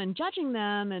about them and judging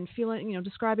them and feeling,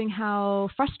 describing how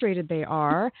frustrated they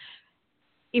are.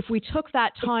 If we took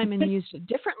that time and used it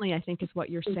differently, I think is what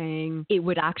you're saying, it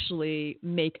would actually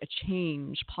make a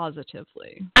change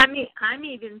positively. I'm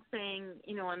even saying,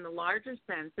 in the larger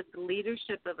sense, if the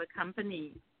leadership of a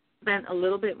company spent a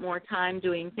little bit more time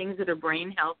doing things that are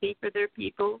brain healthy for their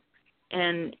people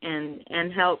and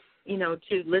help,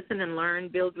 to listen and learn,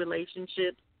 build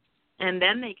relationships, and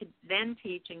then they could then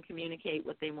teach and communicate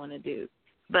what they want to do.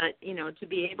 But, to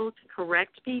be able to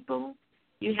correct people,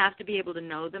 you have to be able to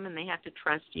know them, and they have to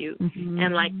trust you. Mm-hmm.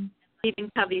 And like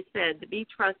Stephen Covey said, to be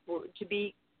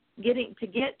trustworthy, to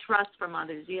get trust from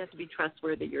others, you have to be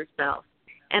trustworthy yourself.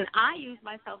 And I use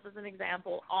myself as an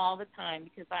example all the time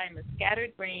because I am a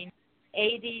scattered brain,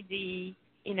 ADD,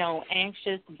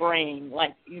 anxious brain,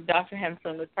 like Dr.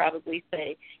 Henson would probably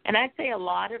say. And I'd say a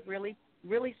lot of really,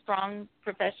 really strong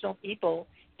professional people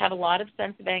have a lot of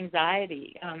sense of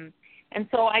anxiety. And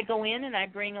so I go in and I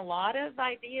bring a lot of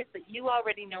ideas that you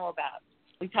already know about.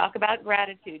 We talk about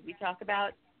gratitude. We talk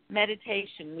about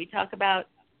meditation. We talk about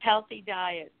healthy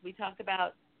diets. We talk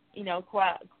about,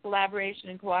 collaboration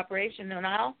and cooperation. And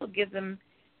I also give them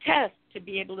tests to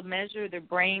be able to measure their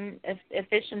brain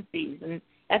efficiencies and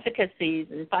efficacies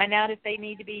and find out if they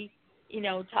need to be,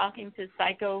 talking to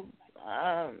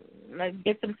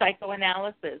get some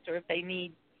psychoanalysis, or if they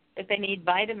need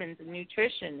vitamins and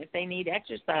nutrition, if they need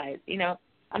exercise,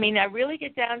 I really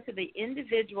get down to the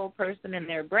individual person and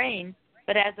their brain,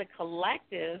 but as a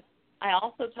collective, I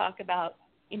also talk about,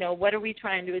 what are we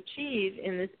trying to achieve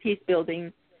in this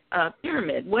peace-building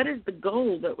pyramid? What is the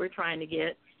goal that we're trying to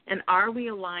get, and are we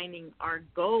aligning our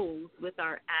goals with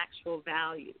our actual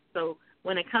values? So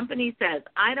when a company says,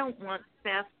 I don't want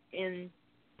theft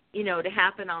to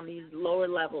happen on these lower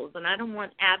levels, and I don't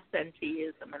want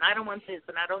absenteeism, and I don't want this,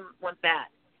 and I don't want that.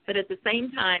 But at the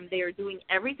same time, they are doing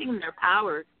everything in their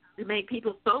power to make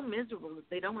people so miserable that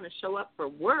they don't want to show up for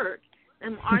work,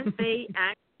 then aren't they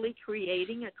actually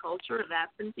creating a culture of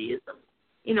absenteeism?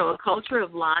 A culture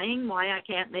of lying, why I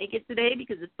can't make it today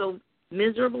because it's so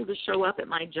miserable to show up at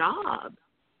my job.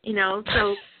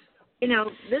 So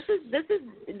this is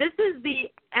the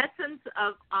essence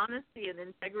of honesty and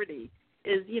integrity.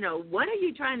 Is, what are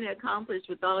you trying to accomplish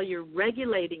with all your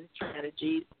regulating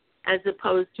strategies as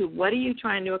opposed to what are you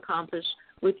trying to accomplish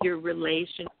with your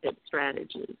relationship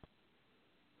strategies?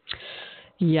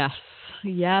 Yes.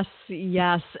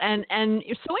 And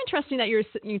it's so interesting that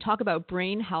you talk about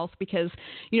brain health because,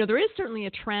 there is certainly a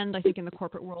trend, I think, in the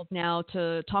corporate world now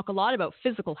to talk a lot about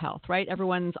physical health, right?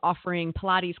 Everyone's offering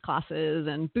Pilates classes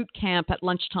and boot camp at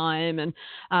lunchtime and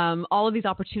all of these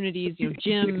opportunities,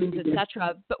 gyms, et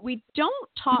cetera. But we don't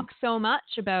talk so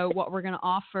much about what we're going to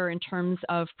offer in terms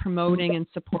of promoting and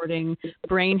supporting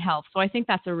brain health. So I think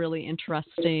that's a really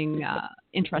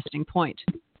interesting point.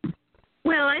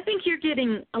 Well, I think you're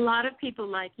getting a lot of people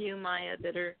like you, Maya,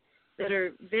 that are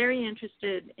very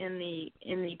interested in the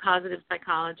positive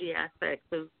psychology aspects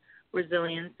of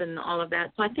resilience and all of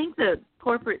that. So I think the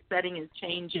corporate setting is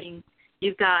changing.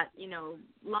 You've got,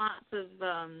 lots of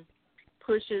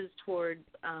pushes towards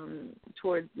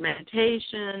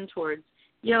meditation, towards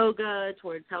yoga,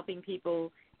 towards helping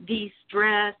people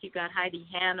de-stress. You've got Heidi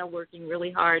Hanna working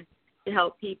really hard to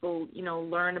help people,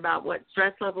 learn about what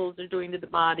stress levels are doing to the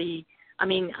body.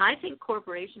 I think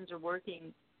corporations are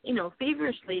working,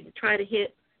 feverishly to try to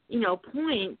hit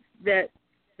points that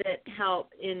help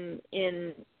in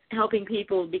helping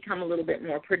people become a little bit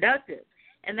more productive.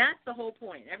 And that's the whole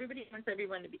point. Everybody wants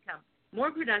everyone to become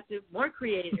more productive, more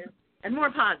creative, and more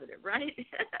positive, right?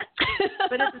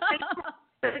 But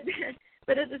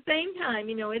at the same time,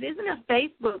 it isn't a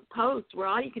Facebook post where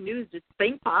all you can do is just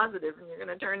think positive and you're going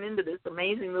to turn into this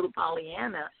amazing little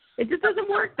Pollyanna. It just doesn't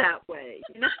work that way,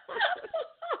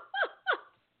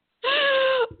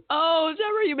 Oh,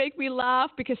 Debra, you make me laugh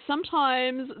because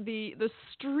sometimes the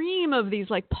stream of these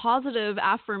like positive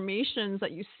affirmations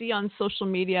that you see on social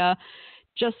media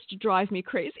just drive me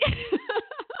crazy.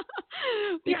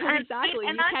 Because exactly,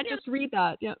 you can't just read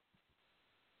that. Yeah.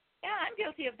 Yeah, I'm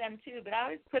guilty of them too, but I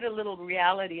always put a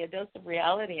dose of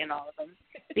reality in all of them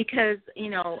because,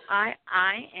 I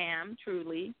am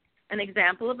truly an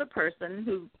example of a person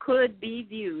who could be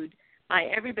viewed by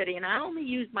everybody, and I only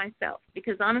use myself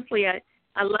because honestly, I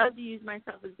love to use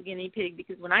myself as the guinea pig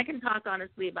because when I can talk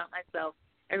honestly about myself,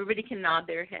 everybody can nod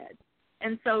their head.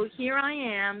 And so here I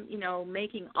am,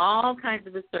 making all kinds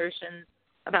of assertions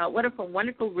about what a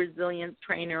wonderful resilience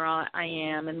trainer I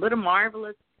am and what a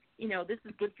marvelous, this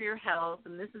is good for your health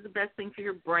and this is the best thing for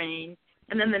your brain.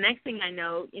 And then the next thing I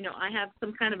know, I have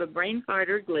some kind of a brain fart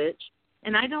or glitch,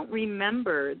 and I don't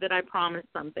remember that I promised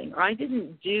something or I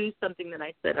didn't do something that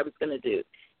I said I was going to do.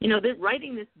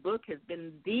 Writing this book has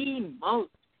been the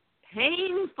most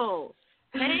painful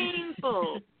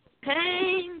self-awareness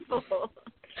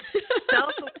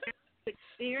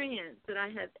experience that I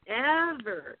have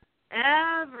ever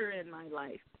in my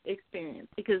life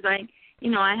experienced because I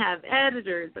have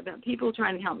editors, I've got people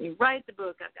trying to help me write the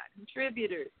book, I've got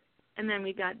contributors, and then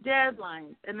we've got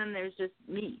deadlines, and then there's just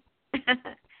me.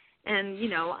 And,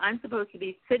 I'm supposed to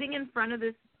be sitting in front of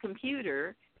this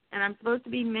computer, and I'm supposed to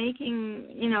be making,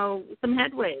 some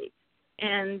headway.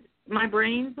 And my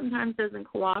brain sometimes doesn't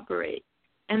cooperate.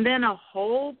 And then a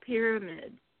whole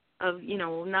pyramid of,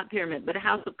 not pyramid, but a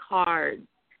house of cards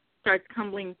starts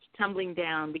tumbling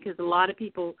down because a lot of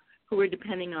people who were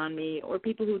depending on me or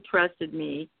people who trusted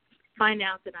me find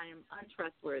out that I am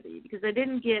untrustworthy because I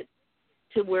didn't get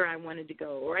to where I wanted to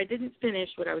go or I didn't finish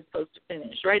what I was supposed to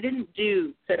finish or I didn't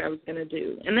do what I was going to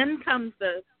do. And then comes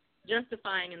the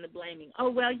justifying and the blaming. Oh,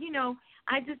 well,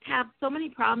 I just have so many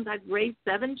problems. I've raised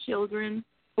 7 children,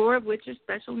 4 of which are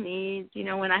special needs,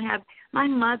 and I have my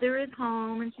mother at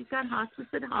home and she's got hospice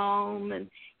at home and,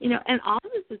 and all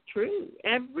of this is true.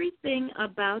 Everything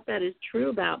about that is true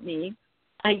about me.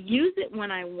 I use it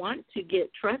when I want to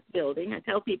get trust building. I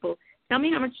tell people, tell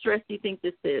me how much stress do you think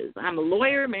this is? I'm a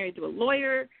lawyer, married to a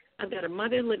lawyer. I've got a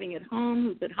mother living at home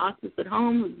who's at hospice at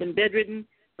home, who's been bedridden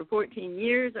for 14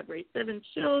 years. I've raised 7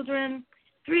 children,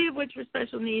 3 of which were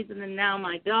special needs, and then now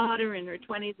my daughter in her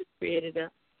 20s has created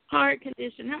a heart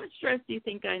condition. How much stress do you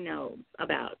think I know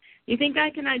about? Do you think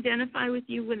I can identify with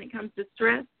you when it comes to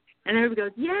stress? And everybody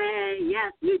goes, yay,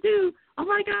 yes, you do. Oh,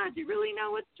 my God, you really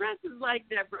know what stress is like,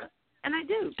 Debra. And I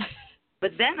do.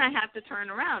 But then I have to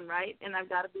turn around, right? And I've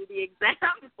got to be the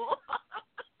example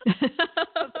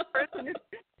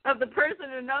of the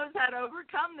person who knows how to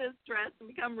overcome this stress and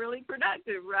become really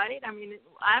productive, right? I mean,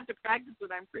 I have to practice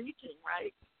what I'm preaching,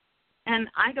 right? And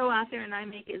I go out there and I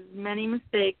make as many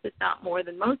mistakes, if not more,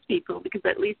 than most people because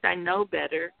at least I know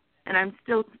better, and I'm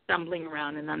still stumbling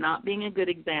around, and I'm not being a good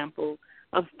example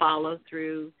of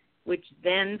follow-through, which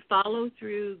then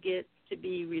follow-through gets to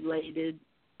be related,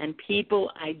 and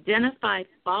people identify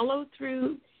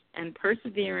follow-through and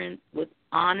perseverance with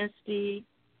honesty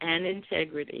and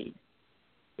integrity.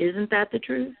 Isn't that the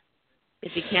truth?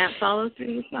 If you can't follow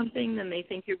through with something, then they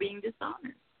think you're being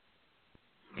dishonest.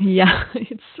 Yeah,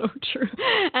 it's so true.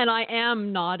 And I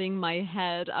am nodding my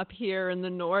head up here in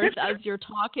the north as you're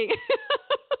talking.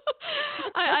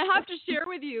 I have to share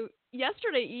with you,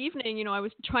 yesterday evening, I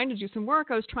was trying to do some work.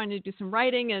 I was trying to do some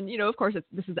writing. And, of course,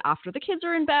 this is after the kids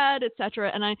are in bed, et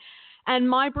cetera. And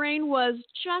my brain was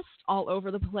just all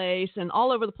over the place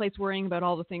worrying about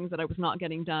all the things that I was not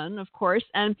getting done, of course.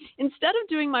 And instead of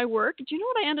doing my work, do you know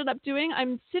what I ended up doing?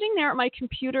 I'm sitting there at my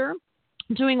computer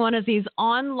doing one of these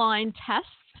online tests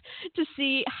to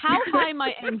see how high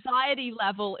my anxiety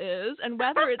level is and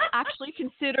whether it's actually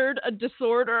considered a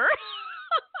disorder.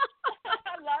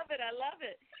 I love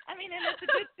it. I mean, and it's a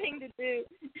good thing to do.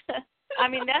 I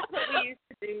mean, that's what we used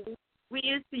to do. We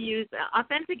used to use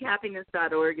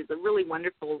AuthenticHappiness.org is a really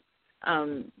wonderful,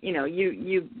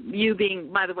 you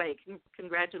being, by the way,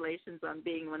 congratulations on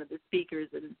being one of the speakers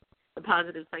in the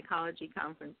Positive Psychology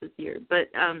Conference this year.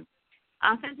 But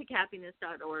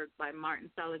AuthenticHappiness.org by Martin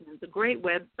Seligman is a great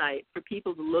website for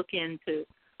people to look into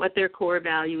what their core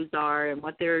values are and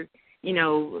what their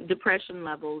depression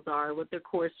levels are, what their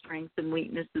core strengths and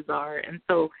weaknesses are. And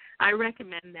so I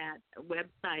recommend that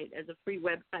website as a free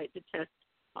website to test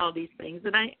all these things.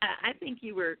 And I think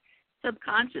you were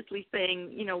subconsciously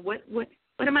saying,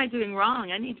 what am I doing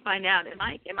wrong? I need to find out. Am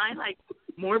I like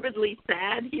morbidly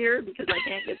sad here because I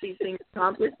can't get these things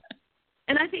accomplished?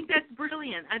 And I think that's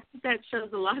brilliant. I think that shows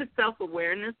a lot of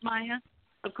self-awareness, Maya.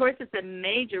 Of course, it's a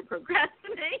major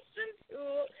procrastination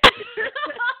tool.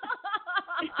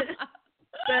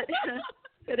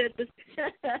 but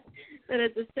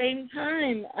at the same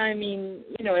time, I mean,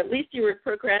 at least you were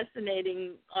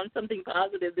procrastinating on something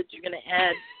positive that you're going to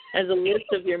add as a list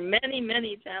of your many,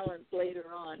 many talents later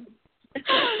on.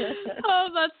 Oh,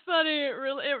 that's funny.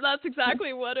 That's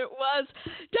exactly what it was.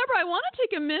 Debra, I want to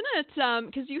take a minute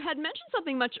because you had mentioned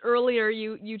something much earlier.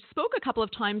 You spoke a couple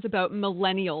of times about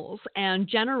millennials and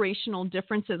generational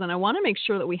differences, and I want to make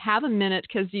sure that we have a minute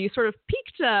because you sort of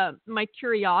piqued my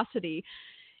curiosity.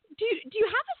 Do you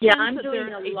have a sense? Yeah, I'm that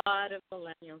doing a lot of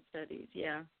millennial studies.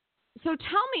 Yeah. So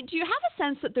tell me, do you have a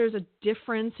sense that there's a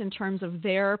difference in terms of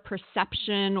their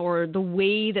perception or the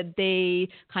way that they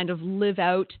kind of live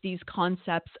out these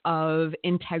concepts of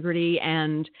integrity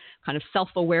and kind of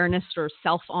self-awareness or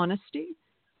self-honesty?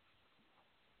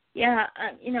 Yeah,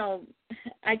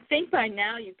 I think by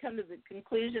now you've come to the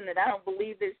conclusion that I don't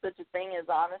believe there's such a thing as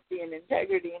honesty and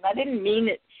integrity. And I didn't mean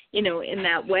it, in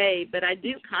that way, but I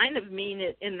do kind of mean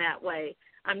it in that way.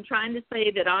 I'm trying to say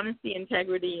that honesty,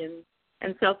 integrity,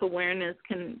 and self-awareness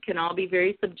can all be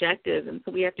very subjective, and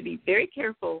so we have to be very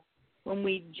careful when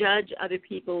we judge other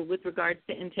people with regards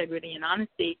to integrity and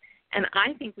honesty. And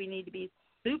I think we need to be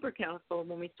super careful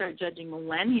when we start judging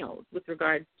millennials with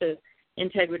regards to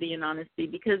integrity and honesty,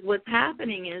 because what's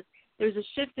happening is there's a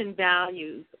shift in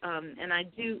values, and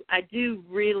I've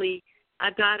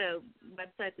got a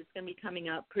website that's going to be coming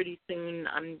up pretty soon.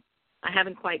 I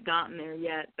haven't quite gotten there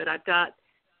yet, but I've got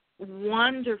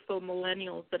wonderful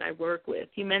millennials that I work with.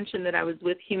 You mentioned that I was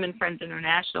with Human Friends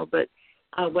International, but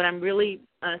what I'm really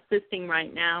assisting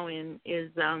right now in is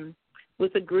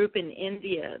with a group in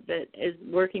India that is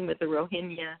working with the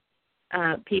Rohingya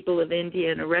people of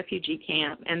India in a refugee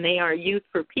camp, and they are Youth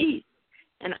for Peace.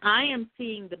 And I am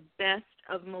seeing the best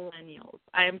of millennials.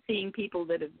 I am seeing people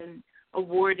that have been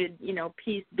awarded,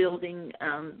 peace building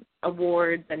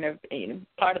awards and are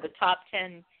part of the top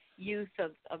 10 youth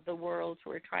of the world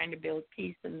who are trying to build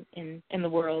peace in the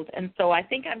world. And so I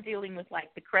think I'm dealing with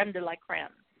like the creme de la creme.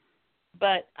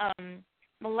 But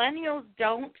millennials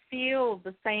don't feel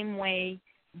the same way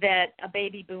that a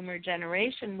baby boomer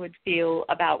generation would feel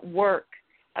about work,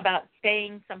 about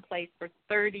staying someplace for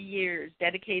 30 years,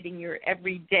 dedicating your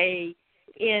every day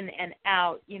in and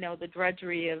out, the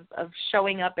drudgery of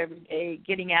showing up every day,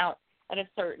 getting out at a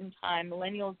certain time.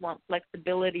 Millennials want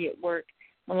flexibility at work.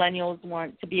 Millennials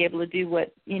want to be able to do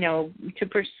to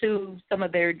pursue some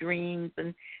of their dreams.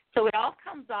 And so it all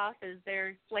comes off as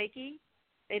they're flaky.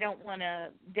 They don't want to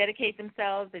dedicate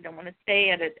themselves. They don't want to stay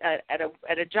at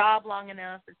a job long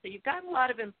enough. And so you've got a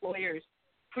lot of employers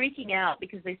freaking out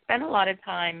because they spend a lot of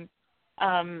time,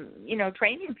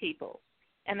 training people.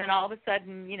 And then all of a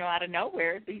sudden, out of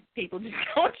nowhere, these people just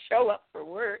don't show up for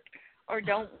work or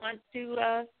don't want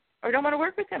to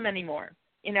work with them anymore,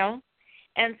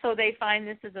 And so they find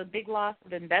this is a big loss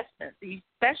of investment. You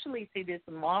especially see this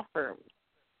in law firms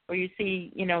where you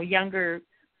see, younger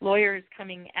lawyers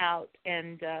coming out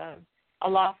and a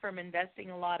law firm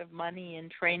investing a lot of money in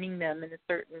training them in a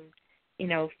certain,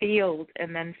 field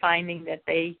and then finding that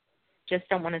they just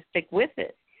don't want to stick with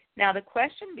it. Now the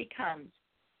question becomes,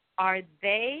 are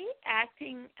they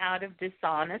acting out of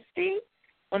dishonesty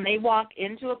when they walk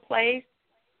into a place,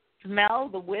 smell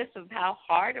the whiff of how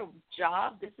hard a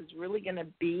job this is really going to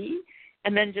be,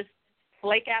 and then just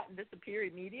flake out and disappear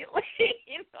immediately,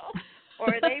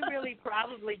 Or are they really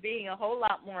probably being a whole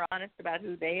lot more honest about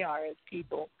who they are as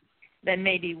people than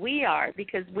maybe we are,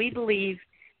 because we believe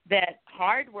that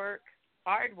hard work,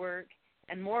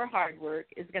 and more hard work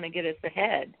is going to get us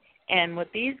ahead. And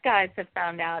what these guys have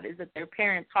found out is that their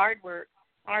parents' hard work,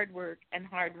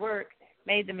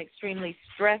 made them extremely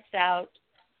stressed out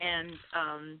and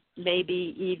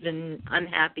maybe even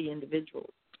unhappy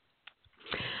individuals.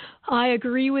 I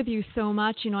agree with you so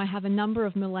much. I have a number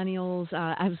of millennials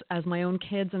as my own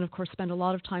kids, and of course spend a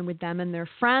lot of time with them and their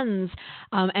friends.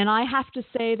 And I have to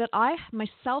say that I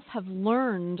myself have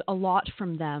learned a lot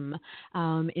from them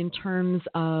in terms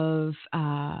of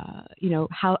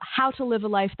how to live a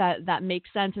life that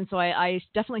makes sense. And so I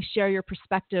definitely share your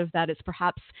perspective that it's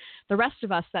perhaps the rest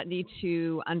of us that need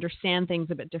to understand things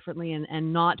a bit differently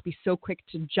and not be so quick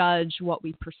to judge what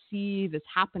we perceive as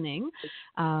happening,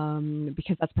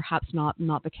 because that's perhaps perhaps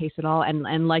not the case at all.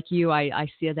 And like you, I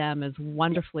see them as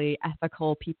wonderfully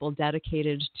ethical people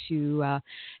dedicated to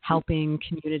helping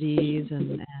communities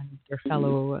and their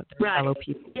fellow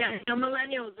people. Yeah,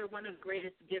 millennials are one of the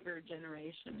greatest giver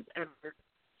generations ever.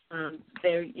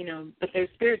 But their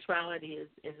spirituality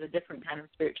is a different kind of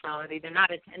spirituality. They're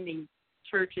not attending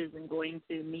churches and going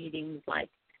to meetings like,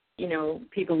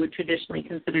 people would traditionally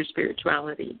consider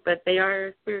spirituality, but they are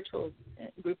a spiritual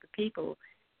group of people.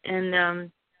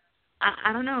 And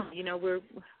I don't know,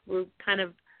 we're kind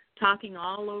of talking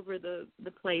all over the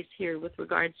place here with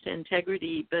regards to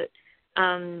integrity, but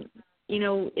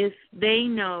if they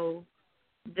know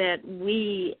that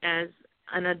we as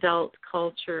an adult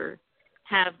culture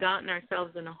have gotten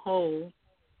ourselves in a hole,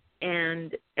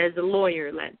 and as a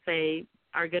lawyer, let's say,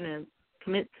 are going to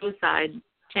commit suicide,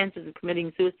 chances of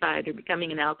committing suicide or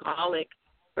becoming an alcoholic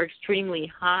are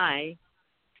extremely high,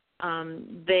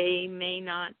 they may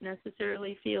not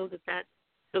necessarily feel that that's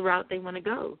the route they want to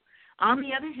go. On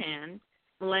the other hand,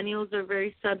 millennials are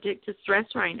very subject to stress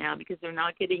right now because they're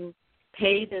not getting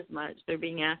paid as much. They're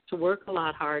being asked to work a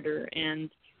lot harder,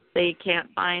 and they can't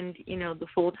find, the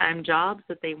full-time jobs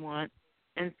that they want.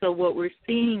 And so what we're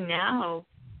seeing now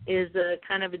is a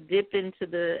kind of a dip into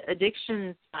the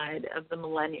addiction side of the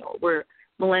millennial, where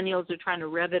millennials are trying to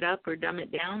rev it up or dumb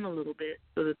it down a little bit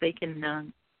so that they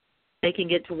can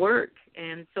get to work.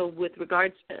 And so with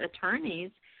regards to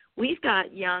attorneys, we've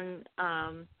got young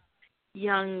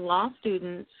law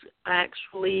students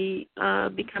actually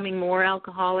becoming more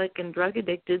alcoholic and drug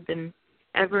addicted than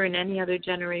ever in any other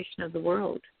generation of the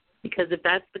world. Because if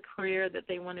that's the career that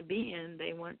they want to be in,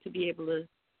 they want to be able to,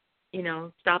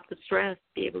 stop the stress,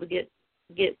 be able to get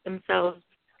themselves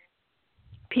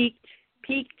peaked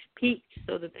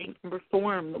so that they can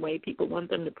perform the way people want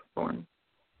them to perform.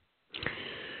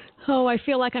 Oh, I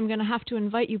feel like I'm going to have to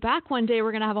invite you back one day.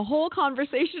 We're going to have a whole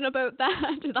conversation about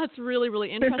that. That's really,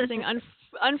 really interesting.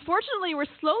 Unfortunately, we're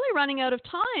slowly running out of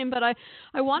time, but I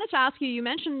wanted to ask you, you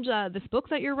mentioned this book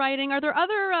that you're writing. Are there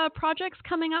other projects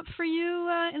coming up for you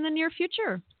in the near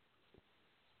future?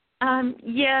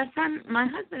 Yes, my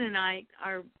husband and I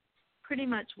are pretty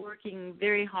much working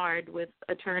very hard with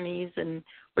attorneys, and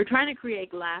we're trying to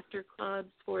create laughter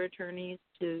clubs for attorneys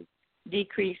to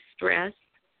decrease stress.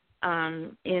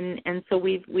 And so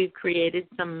we've created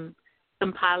some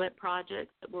pilot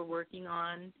projects that we're working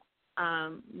on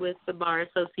with the bar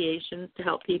associations to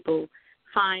help people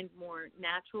find more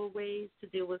natural ways to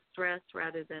deal with stress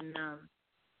rather than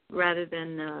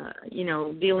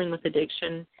dealing with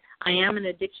addiction. I am an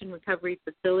addiction recovery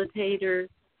facilitator.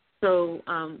 So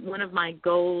one of my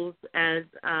goals as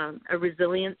a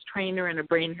resilience trainer and a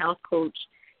brain health coach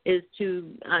is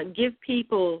to give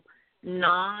people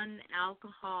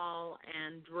non-alcohol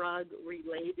and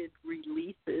drug-related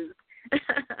releases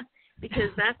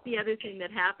because that's the other thing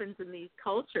that happens in these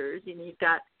cultures. You've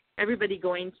got everybody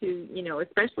going to,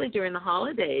 especially during the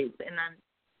holidays, and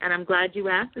I'm glad you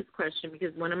asked this question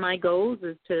because one of my goals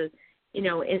is to,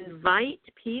 invite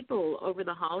people over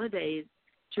the holidays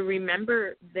to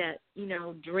remember that,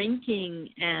 drinking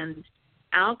and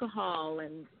alcohol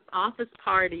and office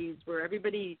parties where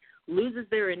everybody loses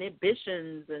their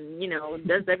inhibitions and,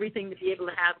 does everything to be able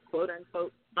to have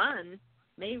quote-unquote fun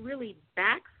may really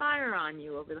backfire on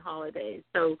you over the holidays.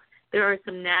 So there are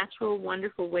some natural,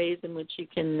 wonderful ways in which you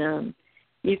can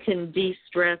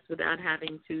de-stress without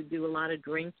having to do a lot of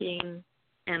drinking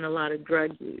and a lot of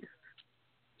drug use.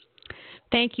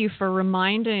 Thank you for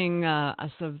reminding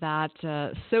us of that.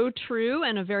 So true,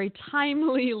 and a very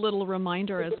timely little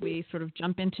reminder as we sort of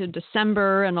jump into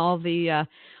December and all the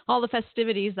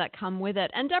festivities that come with it.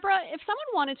 And Debra, if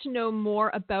someone wanted to know more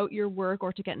about your work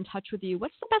or to get in touch with you,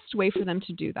 what's the best way for them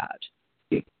to do that?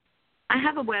 I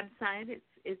have a website.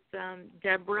 It's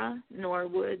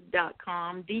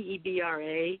DebraNorwood.com,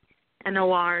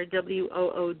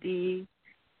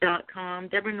 DebraNorwood.com.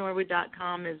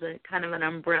 DebraNorwood.com is a kind of an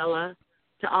umbrella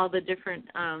to all the different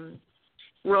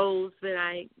roles that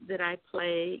I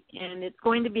play, and it's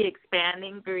going to be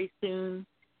expanding very soon.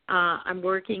 I'm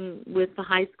working with the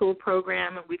high school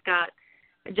program, and we've got,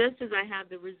 just as I have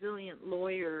the Resilient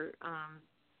Lawyer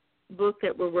book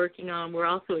that we're working on, we're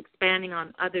also expanding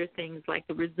on other things like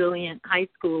the Resilient High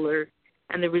Schooler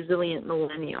and the Resilient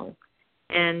Millennial.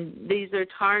 And these are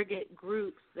target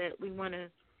groups that we want to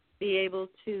be able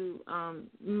to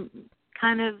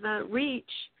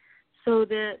reach so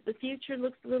that the future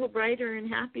looks a little brighter and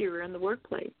happier in the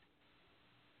workplace.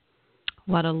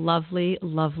 What a lovely,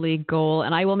 lovely goal.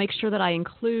 And I will make sure that I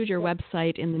include your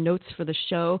website in the notes for the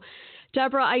show.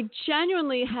 Debra, I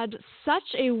genuinely had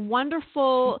such a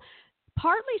wonderful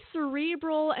partly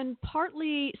cerebral and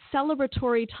partly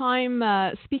celebratory time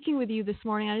speaking with you this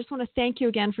morning. I just want to thank you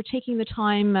again for taking the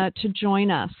time to join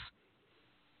us.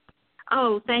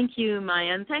 Oh, thank you,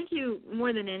 Maya, and thank you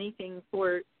more than anything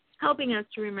for helping us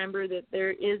to remember that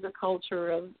there is a culture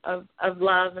of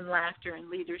love and laughter and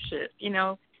leadership. You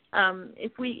know, I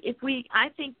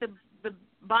think the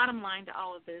bottom line to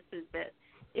all of this is that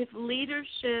if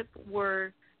leadership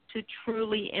were to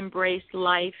truly embrace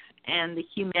life and the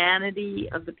humanity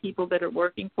of the people that are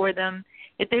working for them,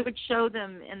 if they would show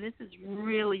them, and this is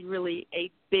really, really a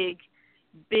big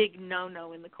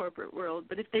no-no in the corporate world,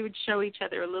 but if they would show each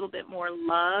other a little bit more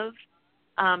love,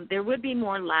 there would be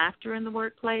more laughter in the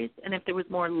workplace, and if there was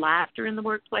more laughter in the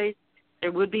workplace,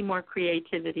 there would be more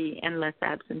creativity and less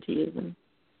absenteeism.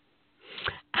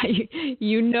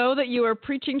 You know that you are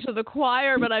preaching to the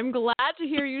choir, but I'm glad to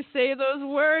hear you say those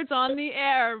words on the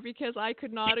air because I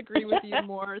could not agree with you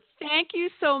more. Thank you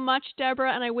so much,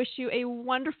 Debra, and I wish you a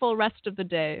wonderful rest of the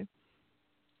day.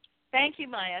 Thank you,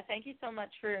 Maya. Thank you so much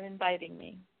for inviting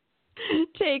me.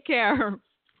 Take care.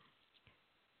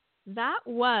 That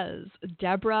was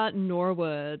Debra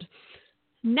Norwood.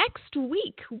 Next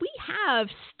week, we have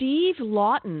Steve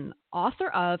Lawton, author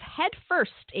of Head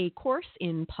First, A Course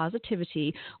in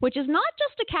Positivity, which is not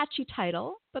just a catchy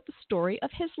title, but the story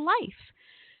of his life.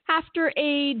 After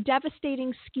a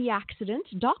devastating ski accident,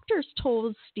 doctors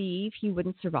told Steve he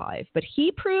wouldn't survive, but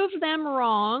he proved them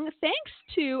wrong thanks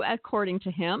to, according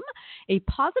to him, a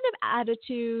positive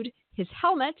attitude, his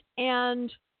helmet,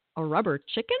 and a rubber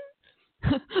chicken.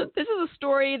 This is a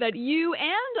story that you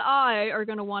and I are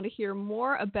going to want to hear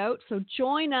more about, so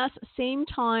join us same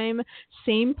time,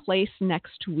 same place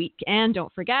next week. And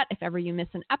don't forget, if ever you miss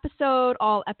an episode,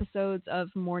 all episodes of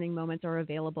Morning Moments are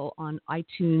available on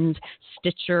iTunes,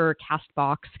 Stitcher,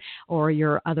 CastBox, or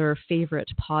your other favorite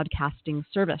podcasting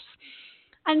service.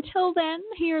 Until then,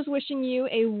 here's wishing you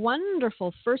a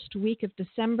wonderful first week of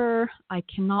December. I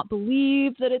cannot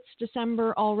believe that it's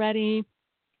December already.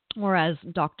 Or as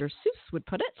Dr. Seuss would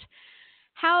put it,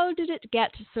 how did it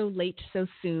get so late so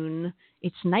soon?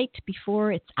 It's night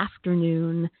before it's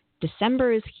afternoon.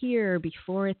 December is here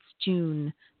before it's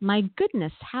June. My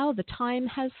goodness, how the time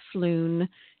has flown.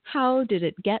 How did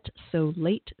it get so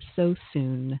late so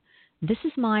soon? This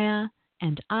is Maya,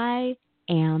 and I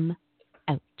am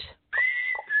out.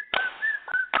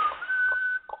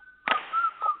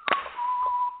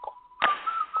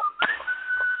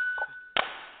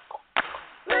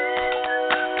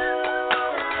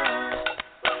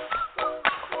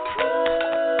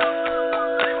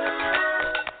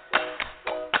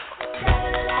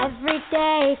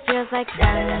 Feels like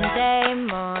Sunday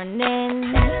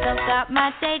morning. Still got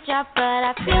my day job, but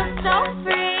I feel so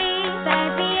free.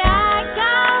 Baby, I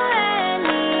go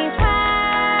anywhere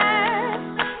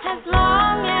as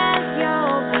long as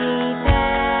you'll be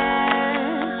there.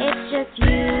 It's just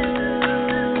you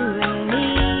and me.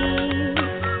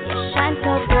 You shine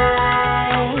so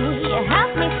bright. You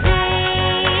help me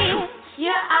see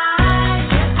your eyes,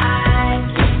 your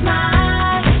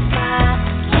smile,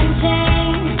 can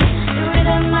change the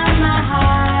rhythm of my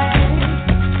heart.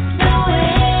 The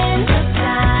wind of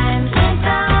time can't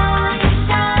always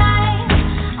shine.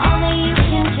 Only you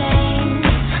can change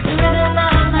the rhythm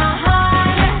of my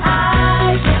heart. Your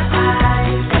eyes, your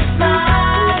smile,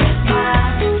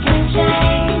 can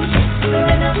change the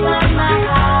rhythm of my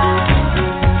heart.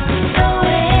 The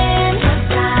wind of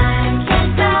time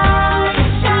can't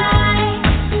always shine.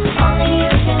 Only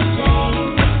you can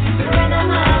change the rhythm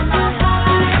of my heart.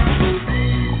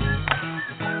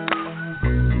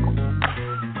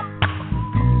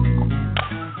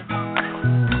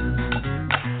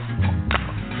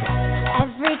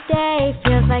 Every day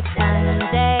feels like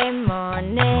Sunday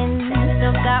morning.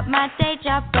 Still got my day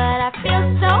job, but I feel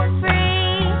so free.